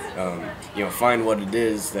like find what it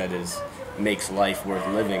is that makes life worth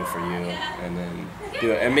living for you, and then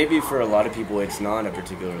and maybe for a lot of people it's not a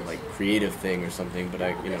particular like creative thing or something, but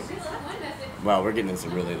wow, we're getting into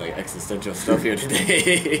really like existential stuff here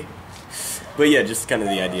today. But yeah, just kind of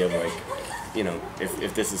the idea of like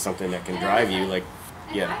if this is something that can drive you, like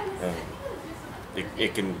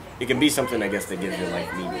it can be something I guess that gives your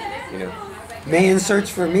life meaning. Man's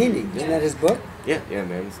Search for Meaning. Isn't that his book? Yeah,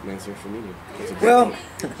 Man's Search for Meaning. Well,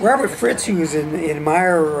 Robert Fritz, who's an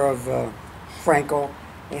admirer of Frankl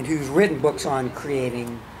and who's written books on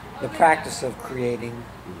creating, the practice of creating,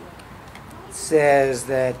 says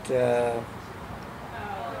that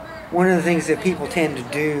one of the things that people tend to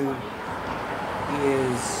do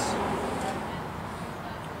is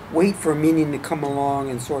wait for meaning to come along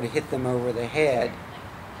and sort of hit them over the head.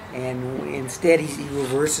 And instead he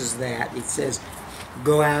reverses that. It says,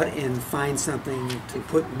 go out and find something to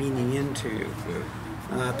put meaning into.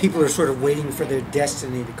 People are sort of waiting for their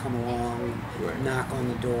destiny to come along, knock on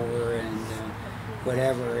the door and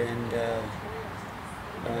whatever. And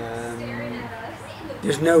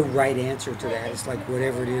there's no right answer to that. It's like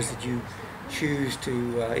whatever it is that you choose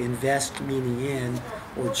to invest meaning in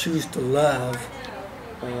or choose to love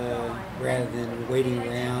rather than waiting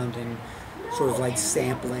around and sort of like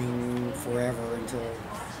sampling forever until,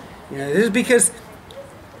 this is because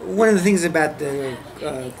one of the things about the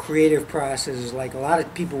creative process is like a lot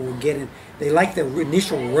of people will get in, they like the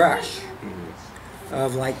initial rush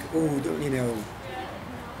of like,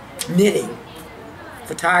 knitting,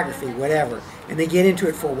 photography, whatever, and they get into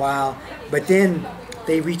it for a while, but then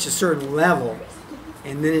they reach a certain level,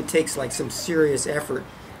 and then it takes like some serious effort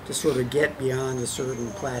to sort of get beyond a certain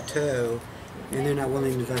plateau, and they're not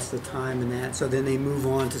willing to invest the time in that, so then they move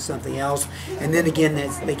on to something else, and then again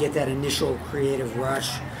they get that initial creative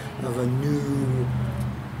rush of a new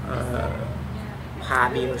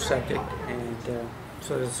hobby or subject, and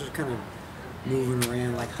so it's just kind of moving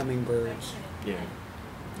around like hummingbirds. Yeah.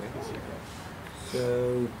 I can see that.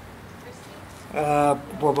 So,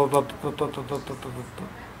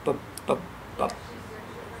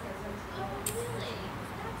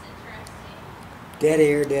 dead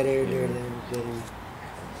air.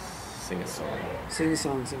 Sing a song. Sing a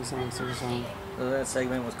song. So that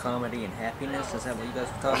segment was comedy and happiness. Is that what you guys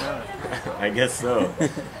were talking about? I guess so.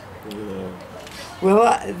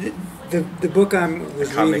 Well, the book I was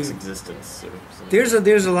Comic's reading. existence. There's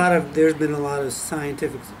been a lot of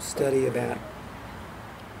scientific study about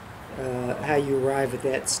how you arrive at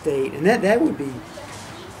that state, and that's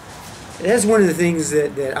one of the things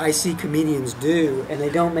that I see comedians do, and they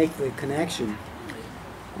don't make the connection.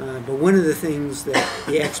 But one of the things that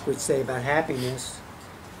the experts say about happiness,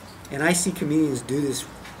 and I see comedians do this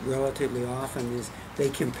relatively often, is they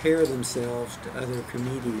compare themselves to other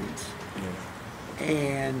comedians. Yeah.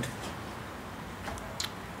 And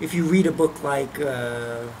if you read a book like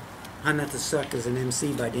How Not to Suck as an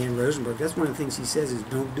MC by Dan Rosenberg, that's one of the things he says is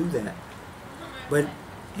don't do that.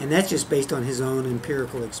 And that's just based on his own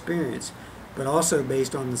empirical experience, but also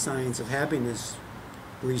based on the science of happiness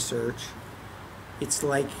research. It's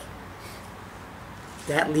like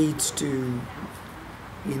that leads to,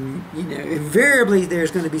 invariably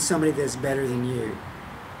there's going to be somebody that's better than you,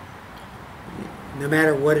 no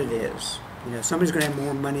matter what it is. Somebody's going to have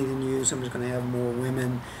more money than you, somebody's going to have more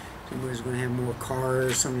women, somebody's going to have more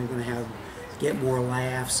cars, somebody's going to get more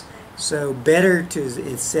laughs. So better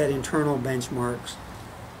to set internal benchmarks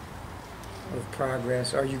of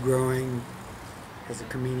progress. Are you growing as a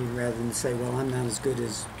comedian, rather than say, well, I'm not as good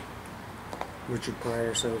as Richard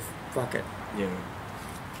Pryor, so fuck it. Yeah.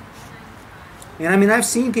 And I mean, I've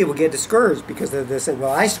seen people get discouraged because they said,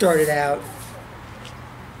 well, I started out,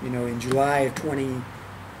 in July of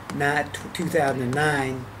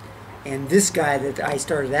 2009, and this guy that I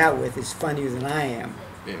started out with is funnier than I am.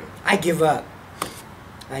 Yeah. I give up.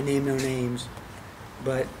 I name no names,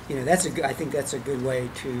 but I think that's a good way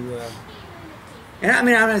to. And I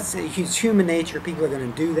mean, I'm not saying it's human nature. People are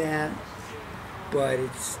going to do that, but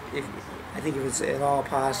I think if it's at all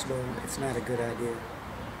possible, it's not a good idea.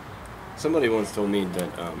 Somebody once told me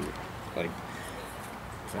that,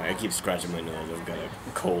 sorry, I keep scratching my nose. I've got a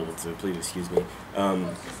cold, so please excuse me.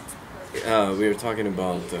 We were talking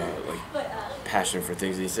about passion for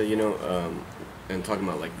things. And he said, and talking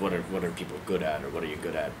about what are people good at, or what are you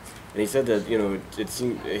good at? And he said that it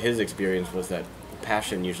seemed his experience was that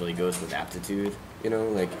passion usually goes with aptitude.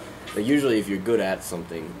 Usually if you're good at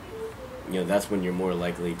something, that's when you're more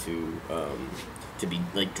likely to be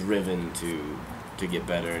driven to get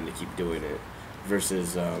better and to keep doing it,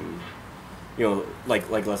 versus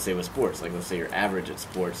let's say with sports, let's say you're average at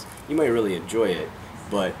sports, you might really enjoy it,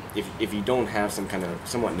 but if you don't have some kind of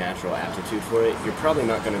somewhat natural aptitude for it, you're probably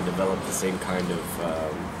not going to develop the same kind of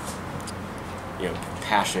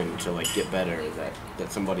passion to get better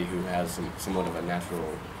that somebody who has somewhat of a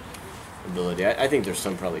natural ability. I think there's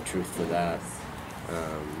some probably truth to that.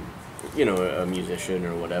 A musician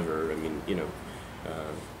or whatever. I mean,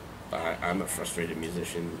 I'm a frustrated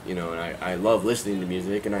musician, and I love listening to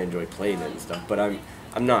music and I enjoy playing it and stuff. But I'm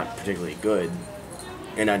not particularly good,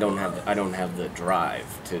 and I don't have the drive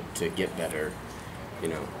to get better.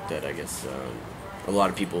 That I guess a lot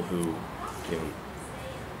of people who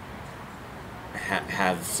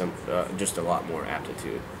have some just a lot more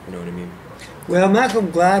aptitude. You know what I mean? Well,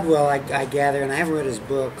 Malcolm Gladwell, I gather, and I haven't read his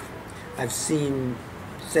book. I've seen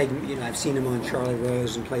him on Charlie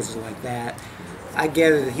Rose and places like that. I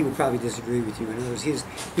gather that he would probably disagree with you. In other words,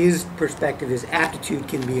 his perspective is aptitude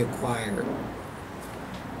can be acquired.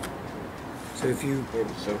 So if you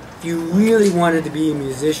really wanted to be a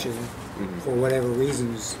musician, for whatever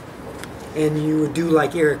reasons, and you would do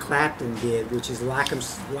like Eric Clapton did, which is lock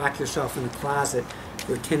yourself in a closet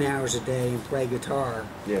for 10 hours a day and play guitar,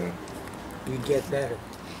 you'd get better.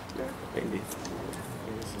 Yeah, maybe.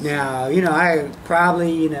 Now, I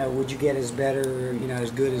probably, would you get as better,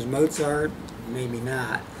 as good as Mozart? Maybe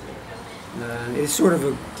not. It's sort of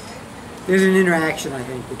there's an interaction, I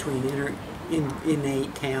think, between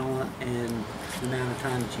innate talent and the amount of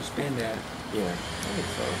time that you spend at it. Yeah, I think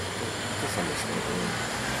so. That's understandable.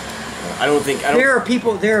 I don't think There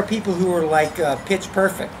are people who are like pitch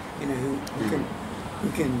perfect. You know, who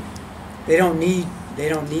can. They don't need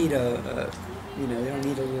a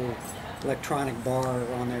little electronic bar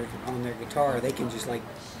on their guitar. They can just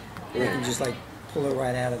pull it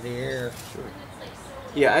right out of the air. Sure.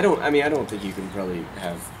 Yeah, I don't think you can probably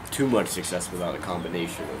have too much success without a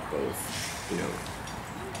combination of both, you know,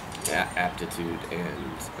 aptitude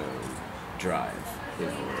and drive, you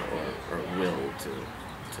know, or will to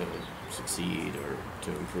succeed or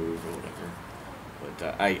to improve or whatever.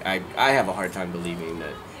 But I have a hard time believing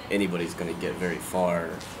that anybody's going to get very far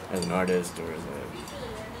as an artist or as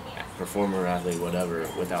a performer, athlete, whatever,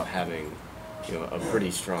 without having, you know, a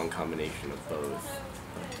pretty strong combination of both.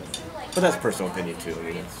 But that's personal opinion too. I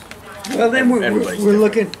mean, it's well. Then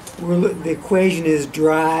the equation is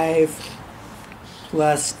drive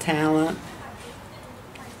plus talent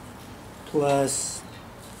plus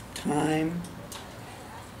time.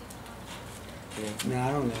 Yeah. No,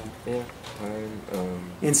 I don't know. Yeah,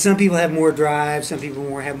 time. And some people have more drive, some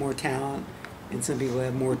people have more talent, and some people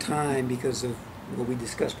have more time because of what we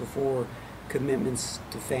discussed before, commitments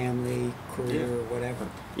to family, career, or whatever.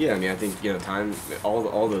 Yeah, I mean, I think, you know, time.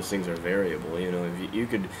 All those things are variable. You know, if you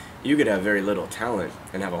could have very little talent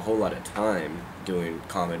and have a whole lot of time doing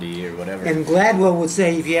comedy or whatever. And Gladwell would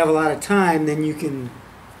say, if you have a lot of time, then you can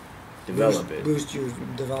develop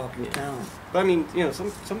develop your talent. But I mean, you know,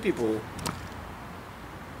 some people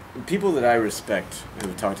that I respect who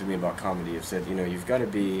have talked to me about comedy have said, you know, you've got to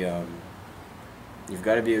be a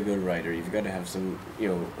good writer. You've got to have some, you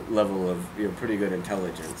know, level of, you know, pretty good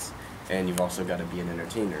intelligence, and you've also got to be an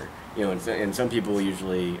entertainer. You know, and some people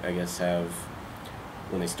usually, I guess, have,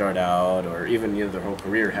 when they start out or even, you know, their whole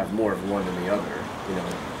career, have more of one than the other. You know,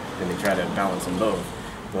 and they try to balance them both.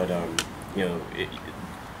 But you know,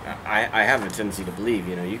 I have a tendency to believe,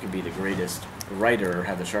 you know, you could be the greatest writer or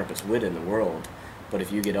have the sharpest wit in the world, but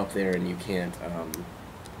if you get up there and you can't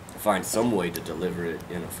find some way to deliver it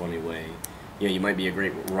in a funny way, you know, you might be a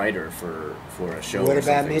great writer for a show. What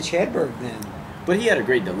about Mitch Hedberg then? But he had a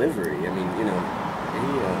great delivery. I mean, you know,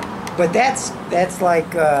 he. But that's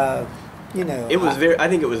like, you know. It was I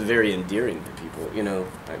think it was very endearing to people. You know,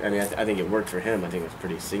 I mean, I think it worked for him. I think it was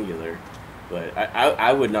pretty singular. But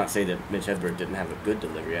I would not say that Mitch Hedberg didn't have a good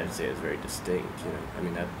delivery. I'd say it was very distinct. You know, I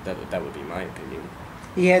mean, that would be my opinion.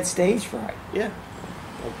 He had stage fright. Yeah.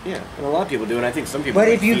 Yeah, and a lot of people do, and I think some people. But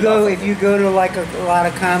if you go to like a lot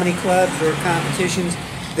of comedy clubs or competitions,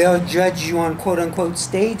 they'll judge you on quote unquote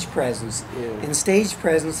stage presence, and stage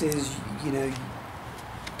presence is, you know,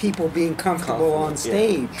 people being comfortable on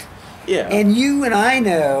stage. Yeah. And you and I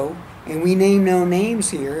know, and we name no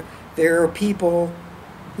names here. There are people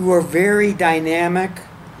who are very dynamic,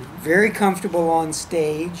 very comfortable on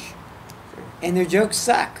stage, and their jokes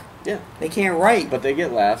suck. Yeah. They can't write. But they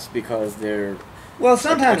get laughs because they're. Well,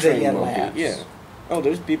 sometimes they get laughs. Yeah. Oh,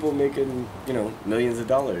 there's people making, you know, millions of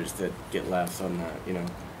dollars that get laughs on that, you know,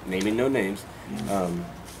 naming no names. Mm-hmm.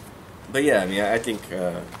 But yeah, I mean, I think,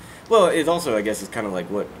 well, it's also, I guess, it's kind of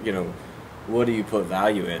like what, you know, what do you put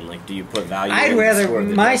value in? Like, do you put value in the score of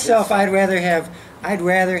the myself, judges? I'd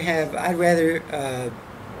rather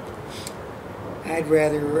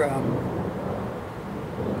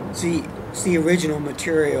see original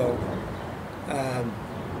material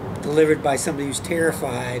delivered by somebody who's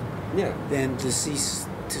terrified than to see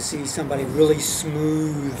somebody really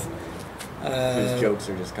smooth, whose jokes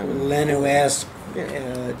are just kind of Leno-esque,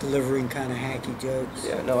 delivering kind of hacky jokes.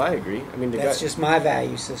 Yeah, no, I agree. I mean, that's just my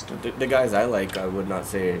value system. The guys I like, I would not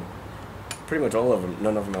say, pretty much all of them,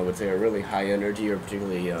 none of them I would say are really high energy or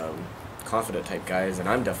particularly confident type guys, and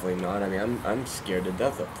I'm definitely not. I mean, I'm scared to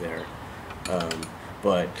death up there.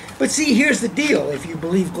 But see, here's the deal. If you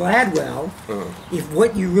believe Gladwell, if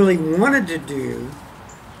what you really wanted to do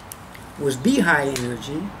was be high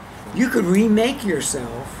energy, you could remake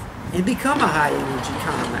yourself and become a high energy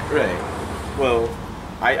comic. Right. Well,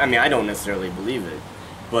 I mean, I don't necessarily believe it,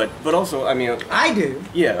 but also, I mean, I do.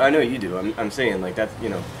 Yeah, I know you do. I'm saying, like, that's, you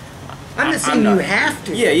know. I'm not saying you have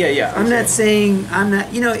to. Yeah. I'm not saying,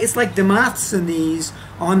 you know, it's like Demosthenes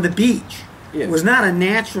on the beach. Yeah. It was not a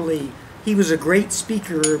naturally. He was a great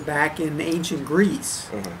speaker back in ancient Greece.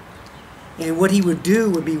 And what he would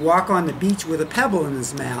do would be walk on the beach with a pebble in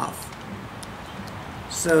his mouth.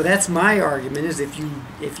 So that's my argument, is if you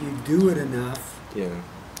do it enough,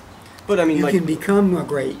 but I mean, you like, can become a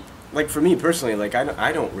great. Like, for me personally, like,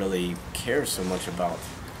 I don't really care so much about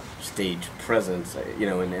stage presence, you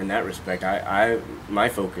know, in that respect. My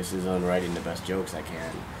focus is on writing the best jokes I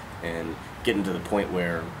can. and getting to the point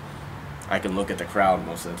where I can look at the crowd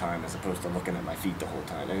most of the time as opposed to looking at my feet the whole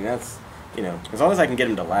time. I mean, that's, as long as I can get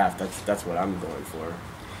them to laugh, that's what I'm going for.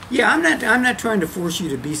 Yeah, I'm not trying to force you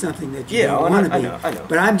to be something that you don't want to be. I know.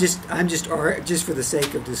 But I'm just for the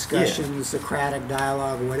sake of discussion, Socratic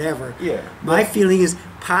dialogue, whatever. Yeah. My feeling is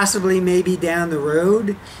possibly maybe down the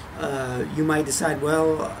road, you might decide,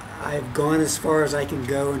 well, I've gone as far as I can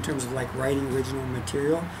go in terms of like writing original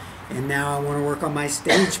material, and now I want to work on my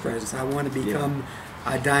stage presence. I want to become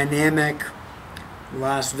a dynamic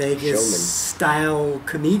Las Vegas Showman style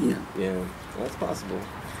comedian. Yeah, well, that's possible.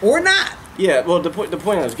 Or not. Yeah, well, the point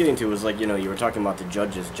I was getting to was, like, you were talking about the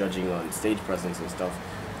judges judging on stage presence and stuff.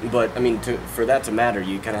 But, I mean, for that to matter,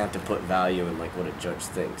 you kind of have to put value in, like, what a judge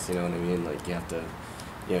thinks, you know what I mean? Like, you have to,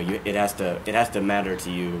 it has to matter to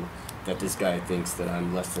you that this guy thinks that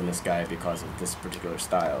I'm less than this guy because of this particular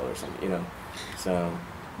style or something, So...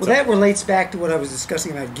 Well, that relates back to what I was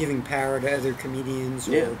discussing about giving power to other comedians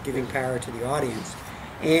or giving power to the audience.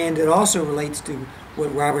 And it also relates to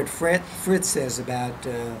what Robert Fritz says about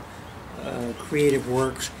creative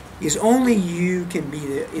works, is only you can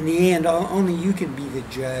be in the end, only you can be the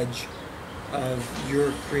judge of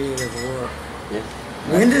your creative work. Yeah.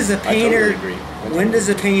 When does a painter, totally agree. when does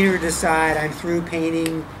a painter decide, I'm through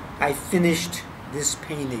painting, I finished this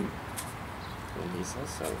painting? When he says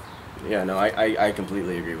so. Yeah, no, I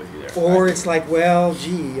completely agree with you there. Or it's like, well,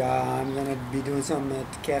 gee, I'm going to be doing something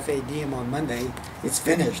at Cafe Diem on Monday. It's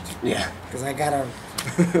finished. Yeah. Because I got to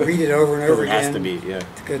read it over and over it again. has to be, yeah.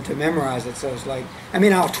 To memorize it. So it's like, I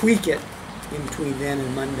mean, I'll tweak it in between then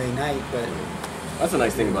and Monday night, but... That's a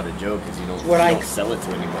nice thing about a joke, is you don't sell it to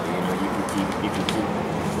anybody. You can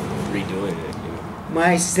keep redoing it.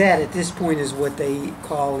 My set at this point is what they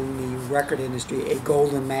call in the record industry a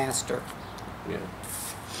golden master. Yeah.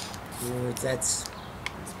 That's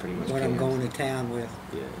pretty much what I'm going to town with.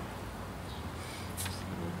 Yeah.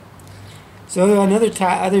 So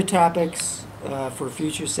other topics for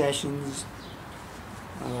future sessions,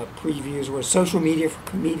 previews were social media for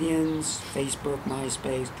comedians, Facebook,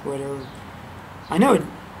 MySpace, Twitter. I know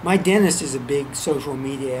my dentist is a big social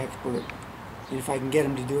media expert, and if I can get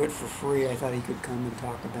him to do it for free, I thought he could come and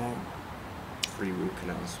talk about it. Free root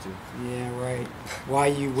canals too. Yeah, right. Why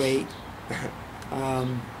you wait.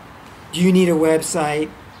 Do you need a website?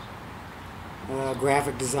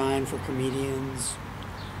 Graphic design for comedians?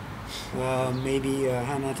 Maybe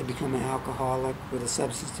how not to become an alcoholic with a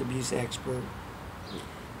substance abuse expert?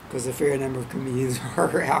 Because a fair number of comedians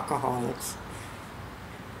are alcoholics.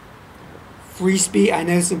 Free speech. I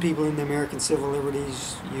know some people in the American Civil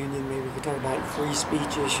Liberties Union. Maybe we could talk about free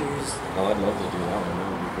speech issues. Oh, I'd love to do that one.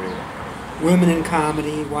 That would be great. Women in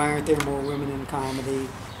comedy. Why aren't there more women in comedy?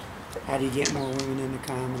 How do you get more women into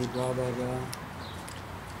comedy? Blah, blah,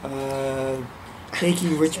 blah.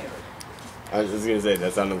 Taking rich... I was just going to say,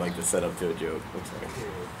 that sounded like the setup to a joke. I'm sorry.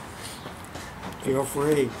 Feel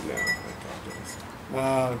free. No, I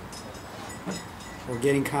apologize. Or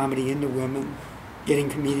getting comedy into women. Getting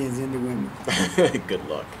comedians into women. Good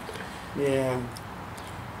luck. Yeah.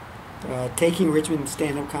 Taking Richmond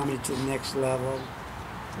stand-up comedy to the next level.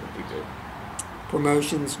 That would be good.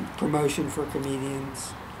 Promotion for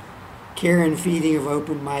comedians. Care and feeding of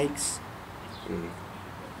open mics.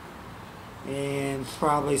 And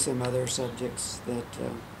probably some other subjects that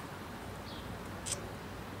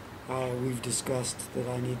we've discussed that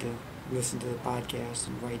I need to listen to the podcast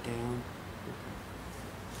and write down.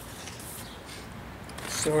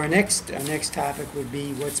 So our next topic would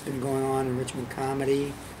be what's been going on in Richmond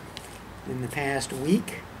comedy in the past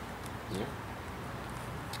week.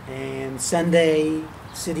 Yeah. And Sunday,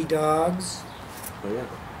 City Dogs. Oh yeah.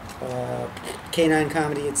 Canine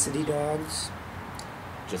comedy at City Dogs.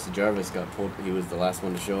 Jesse Jarvis got pulled. He was the last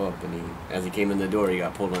one to show up, and as he came in the door, he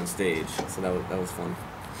got pulled on stage. So that was fun.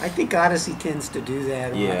 I think Odyssey tends to do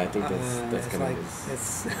that. Yeah, I think that's kind like, of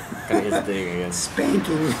that's his thing, I guess.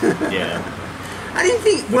 Spanking. Yeah. I didn't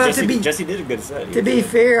think. Well, Jesse did a good set. To be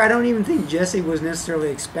fair, I don't even think Jesse was necessarily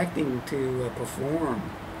expecting to perform.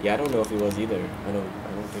 Yeah, I don't know if he was either. I don't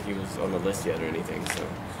think he was on the list yet or anything. So,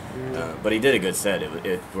 but he did a good set.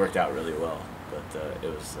 It worked out really well. But it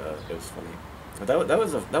was funny. But that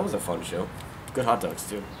was a fun show. Good hot dogs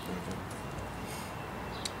too.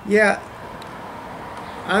 Yeah.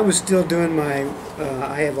 I was still doing my.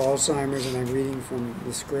 I have Alzheimer's and I'm reading from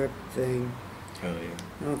the script thing. Oh yeah.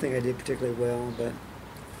 I don't think I did particularly well, but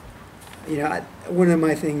one of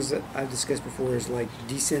my things that I've discussed before is like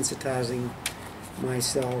desensitizing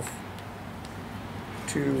myself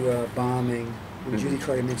to bombing. And Judy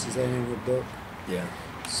Carter mentions that in her book. Yeah.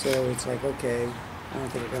 So it's like, okay, I don't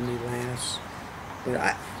think I got any laughs.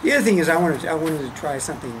 But the other thing is I wanted to try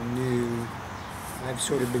something new. I've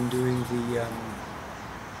sort of been doing the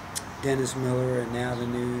Dennis Miller and Now the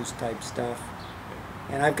News type stuff.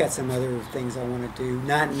 And I've got some other things I want to do.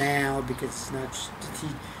 Not now because it's not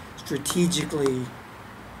strategically.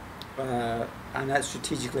 I'm not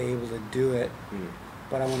strategically able to do it.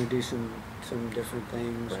 But I want to do some different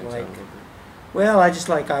things. Right, Well, I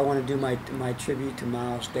want to do my tribute to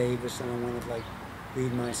Miles Davis, and I want to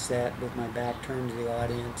read my set with my back turned to the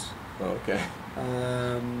audience. Oh, okay.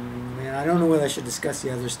 And I don't know whether I should discuss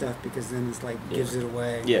the other stuff because then it's gives it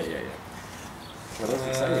away. Yeah. Well, that's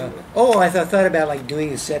exciting. I thought about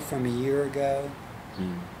doing a set from a year ago,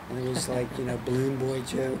 and it was balloon boy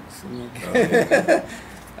jokes. And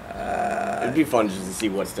it'd be fun just to see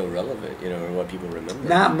what's still relevant, or what people remember.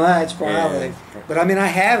 Not much, probably. Yeah. But I mean, I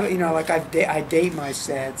have, I date my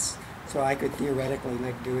sets, so I could theoretically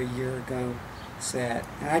do a year ago set,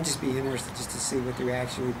 and I'd just be interested just to see what the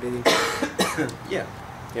reaction would be. Yeah,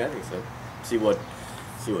 I think so. See what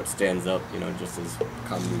stands up, just as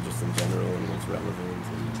comedy, just in general, and what's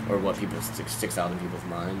relevant, or what people sticks out in people's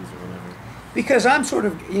minds, or whatever. Because I'm sort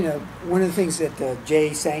of, one of the things that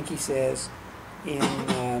Jay Sankey says in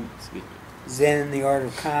Zen and the Art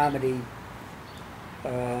of Comedy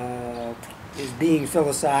is being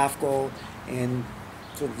philosophical and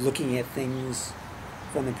sort of looking at things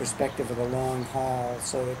from the perspective of the long haul.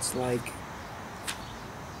 So it's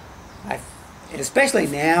especially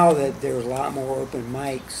now that there's a lot more open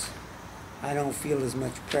mics, I don't feel as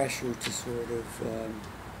much pressure to sort of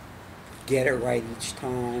get it right each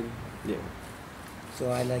time. Yeah. So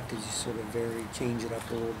I like to just sort of change it up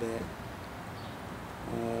a little bit.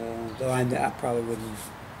 Though I probably wouldn't.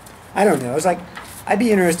 I don't know. It's I'd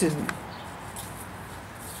be interested in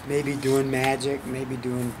maybe doing magic, maybe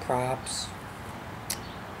doing props.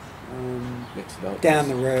 Mix it up. Down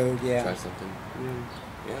the road, yeah. Try something.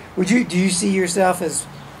 Yeah. Do you see yourself as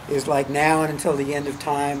now and until the end of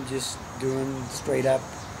time just doing straight up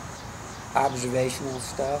observational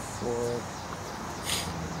stuff, or?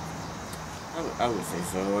 I would say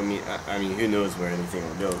so. I mean, who knows where anything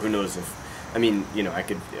will go? Who knows if? I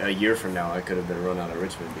could a year from now I could have been run out of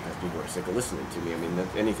Richmond because people are sick of listening to me.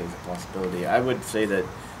 Anything's a possibility. I would say that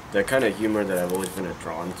the kind of humor that I've always been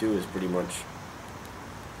drawn to is pretty much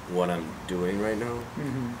what I'm doing right now.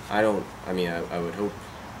 Mm-hmm. I would hope.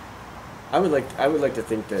 I would like to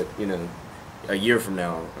think that a year from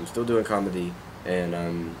now I'm still doing comedy and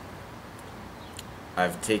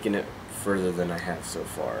I've taken it further than I have so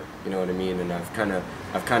far. You know what I mean? And I've kind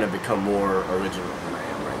of become more original than I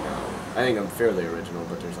am right now. I think I'm fairly original,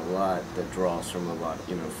 but there's a lot that draws from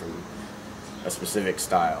from a specific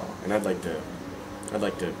style, and I'd like to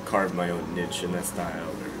carve my own niche in that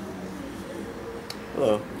style,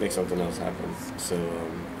 or make something else happen. So.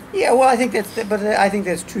 Yeah, well, I think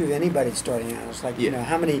that's true of anybody starting out. It's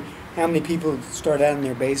how many people start out in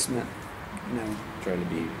their basement, trying to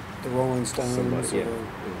be the Rolling Stones somebody, or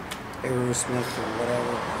Aerosmith or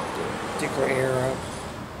whatever, particular era.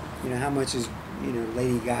 How much is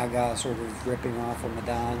Lady Gaga sort of ripping off of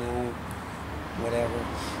Madonna, whatever.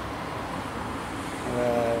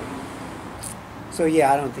 So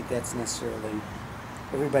yeah, I don't think that's necessarily.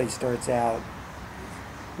 Everybody starts out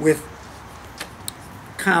with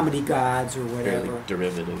comedy gods or whatever. Fairly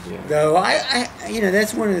derivative, yeah. Though I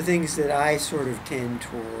that's one of the things that I sort of tend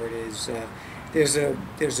toward is there's a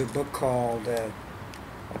book called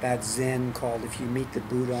about Zen called "If You Meet the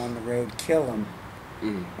Buddha on the Road, Kill Him."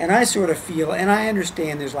 Mm. And I sort of feel, and I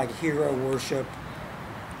understand there's hero worship,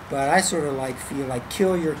 but I sort of feel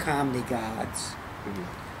kill your comedy gods.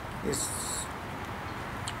 Mm-hmm. It's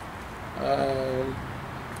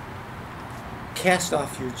cast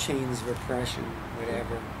off your chains of oppression,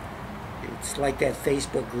 whatever. It's like that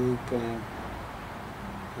Facebook group.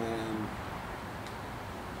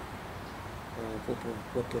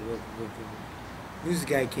 Who's the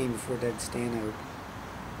guy who came before that stand-up?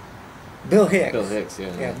 Bill Hicks. Bill Hicks,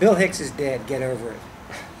 yeah. Yeah, Bill Hicks is dead. Get over it.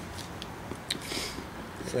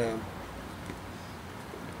 So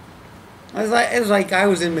it was like I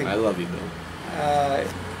was in I love you, Bill.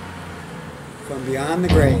 from beyond the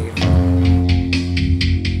grave.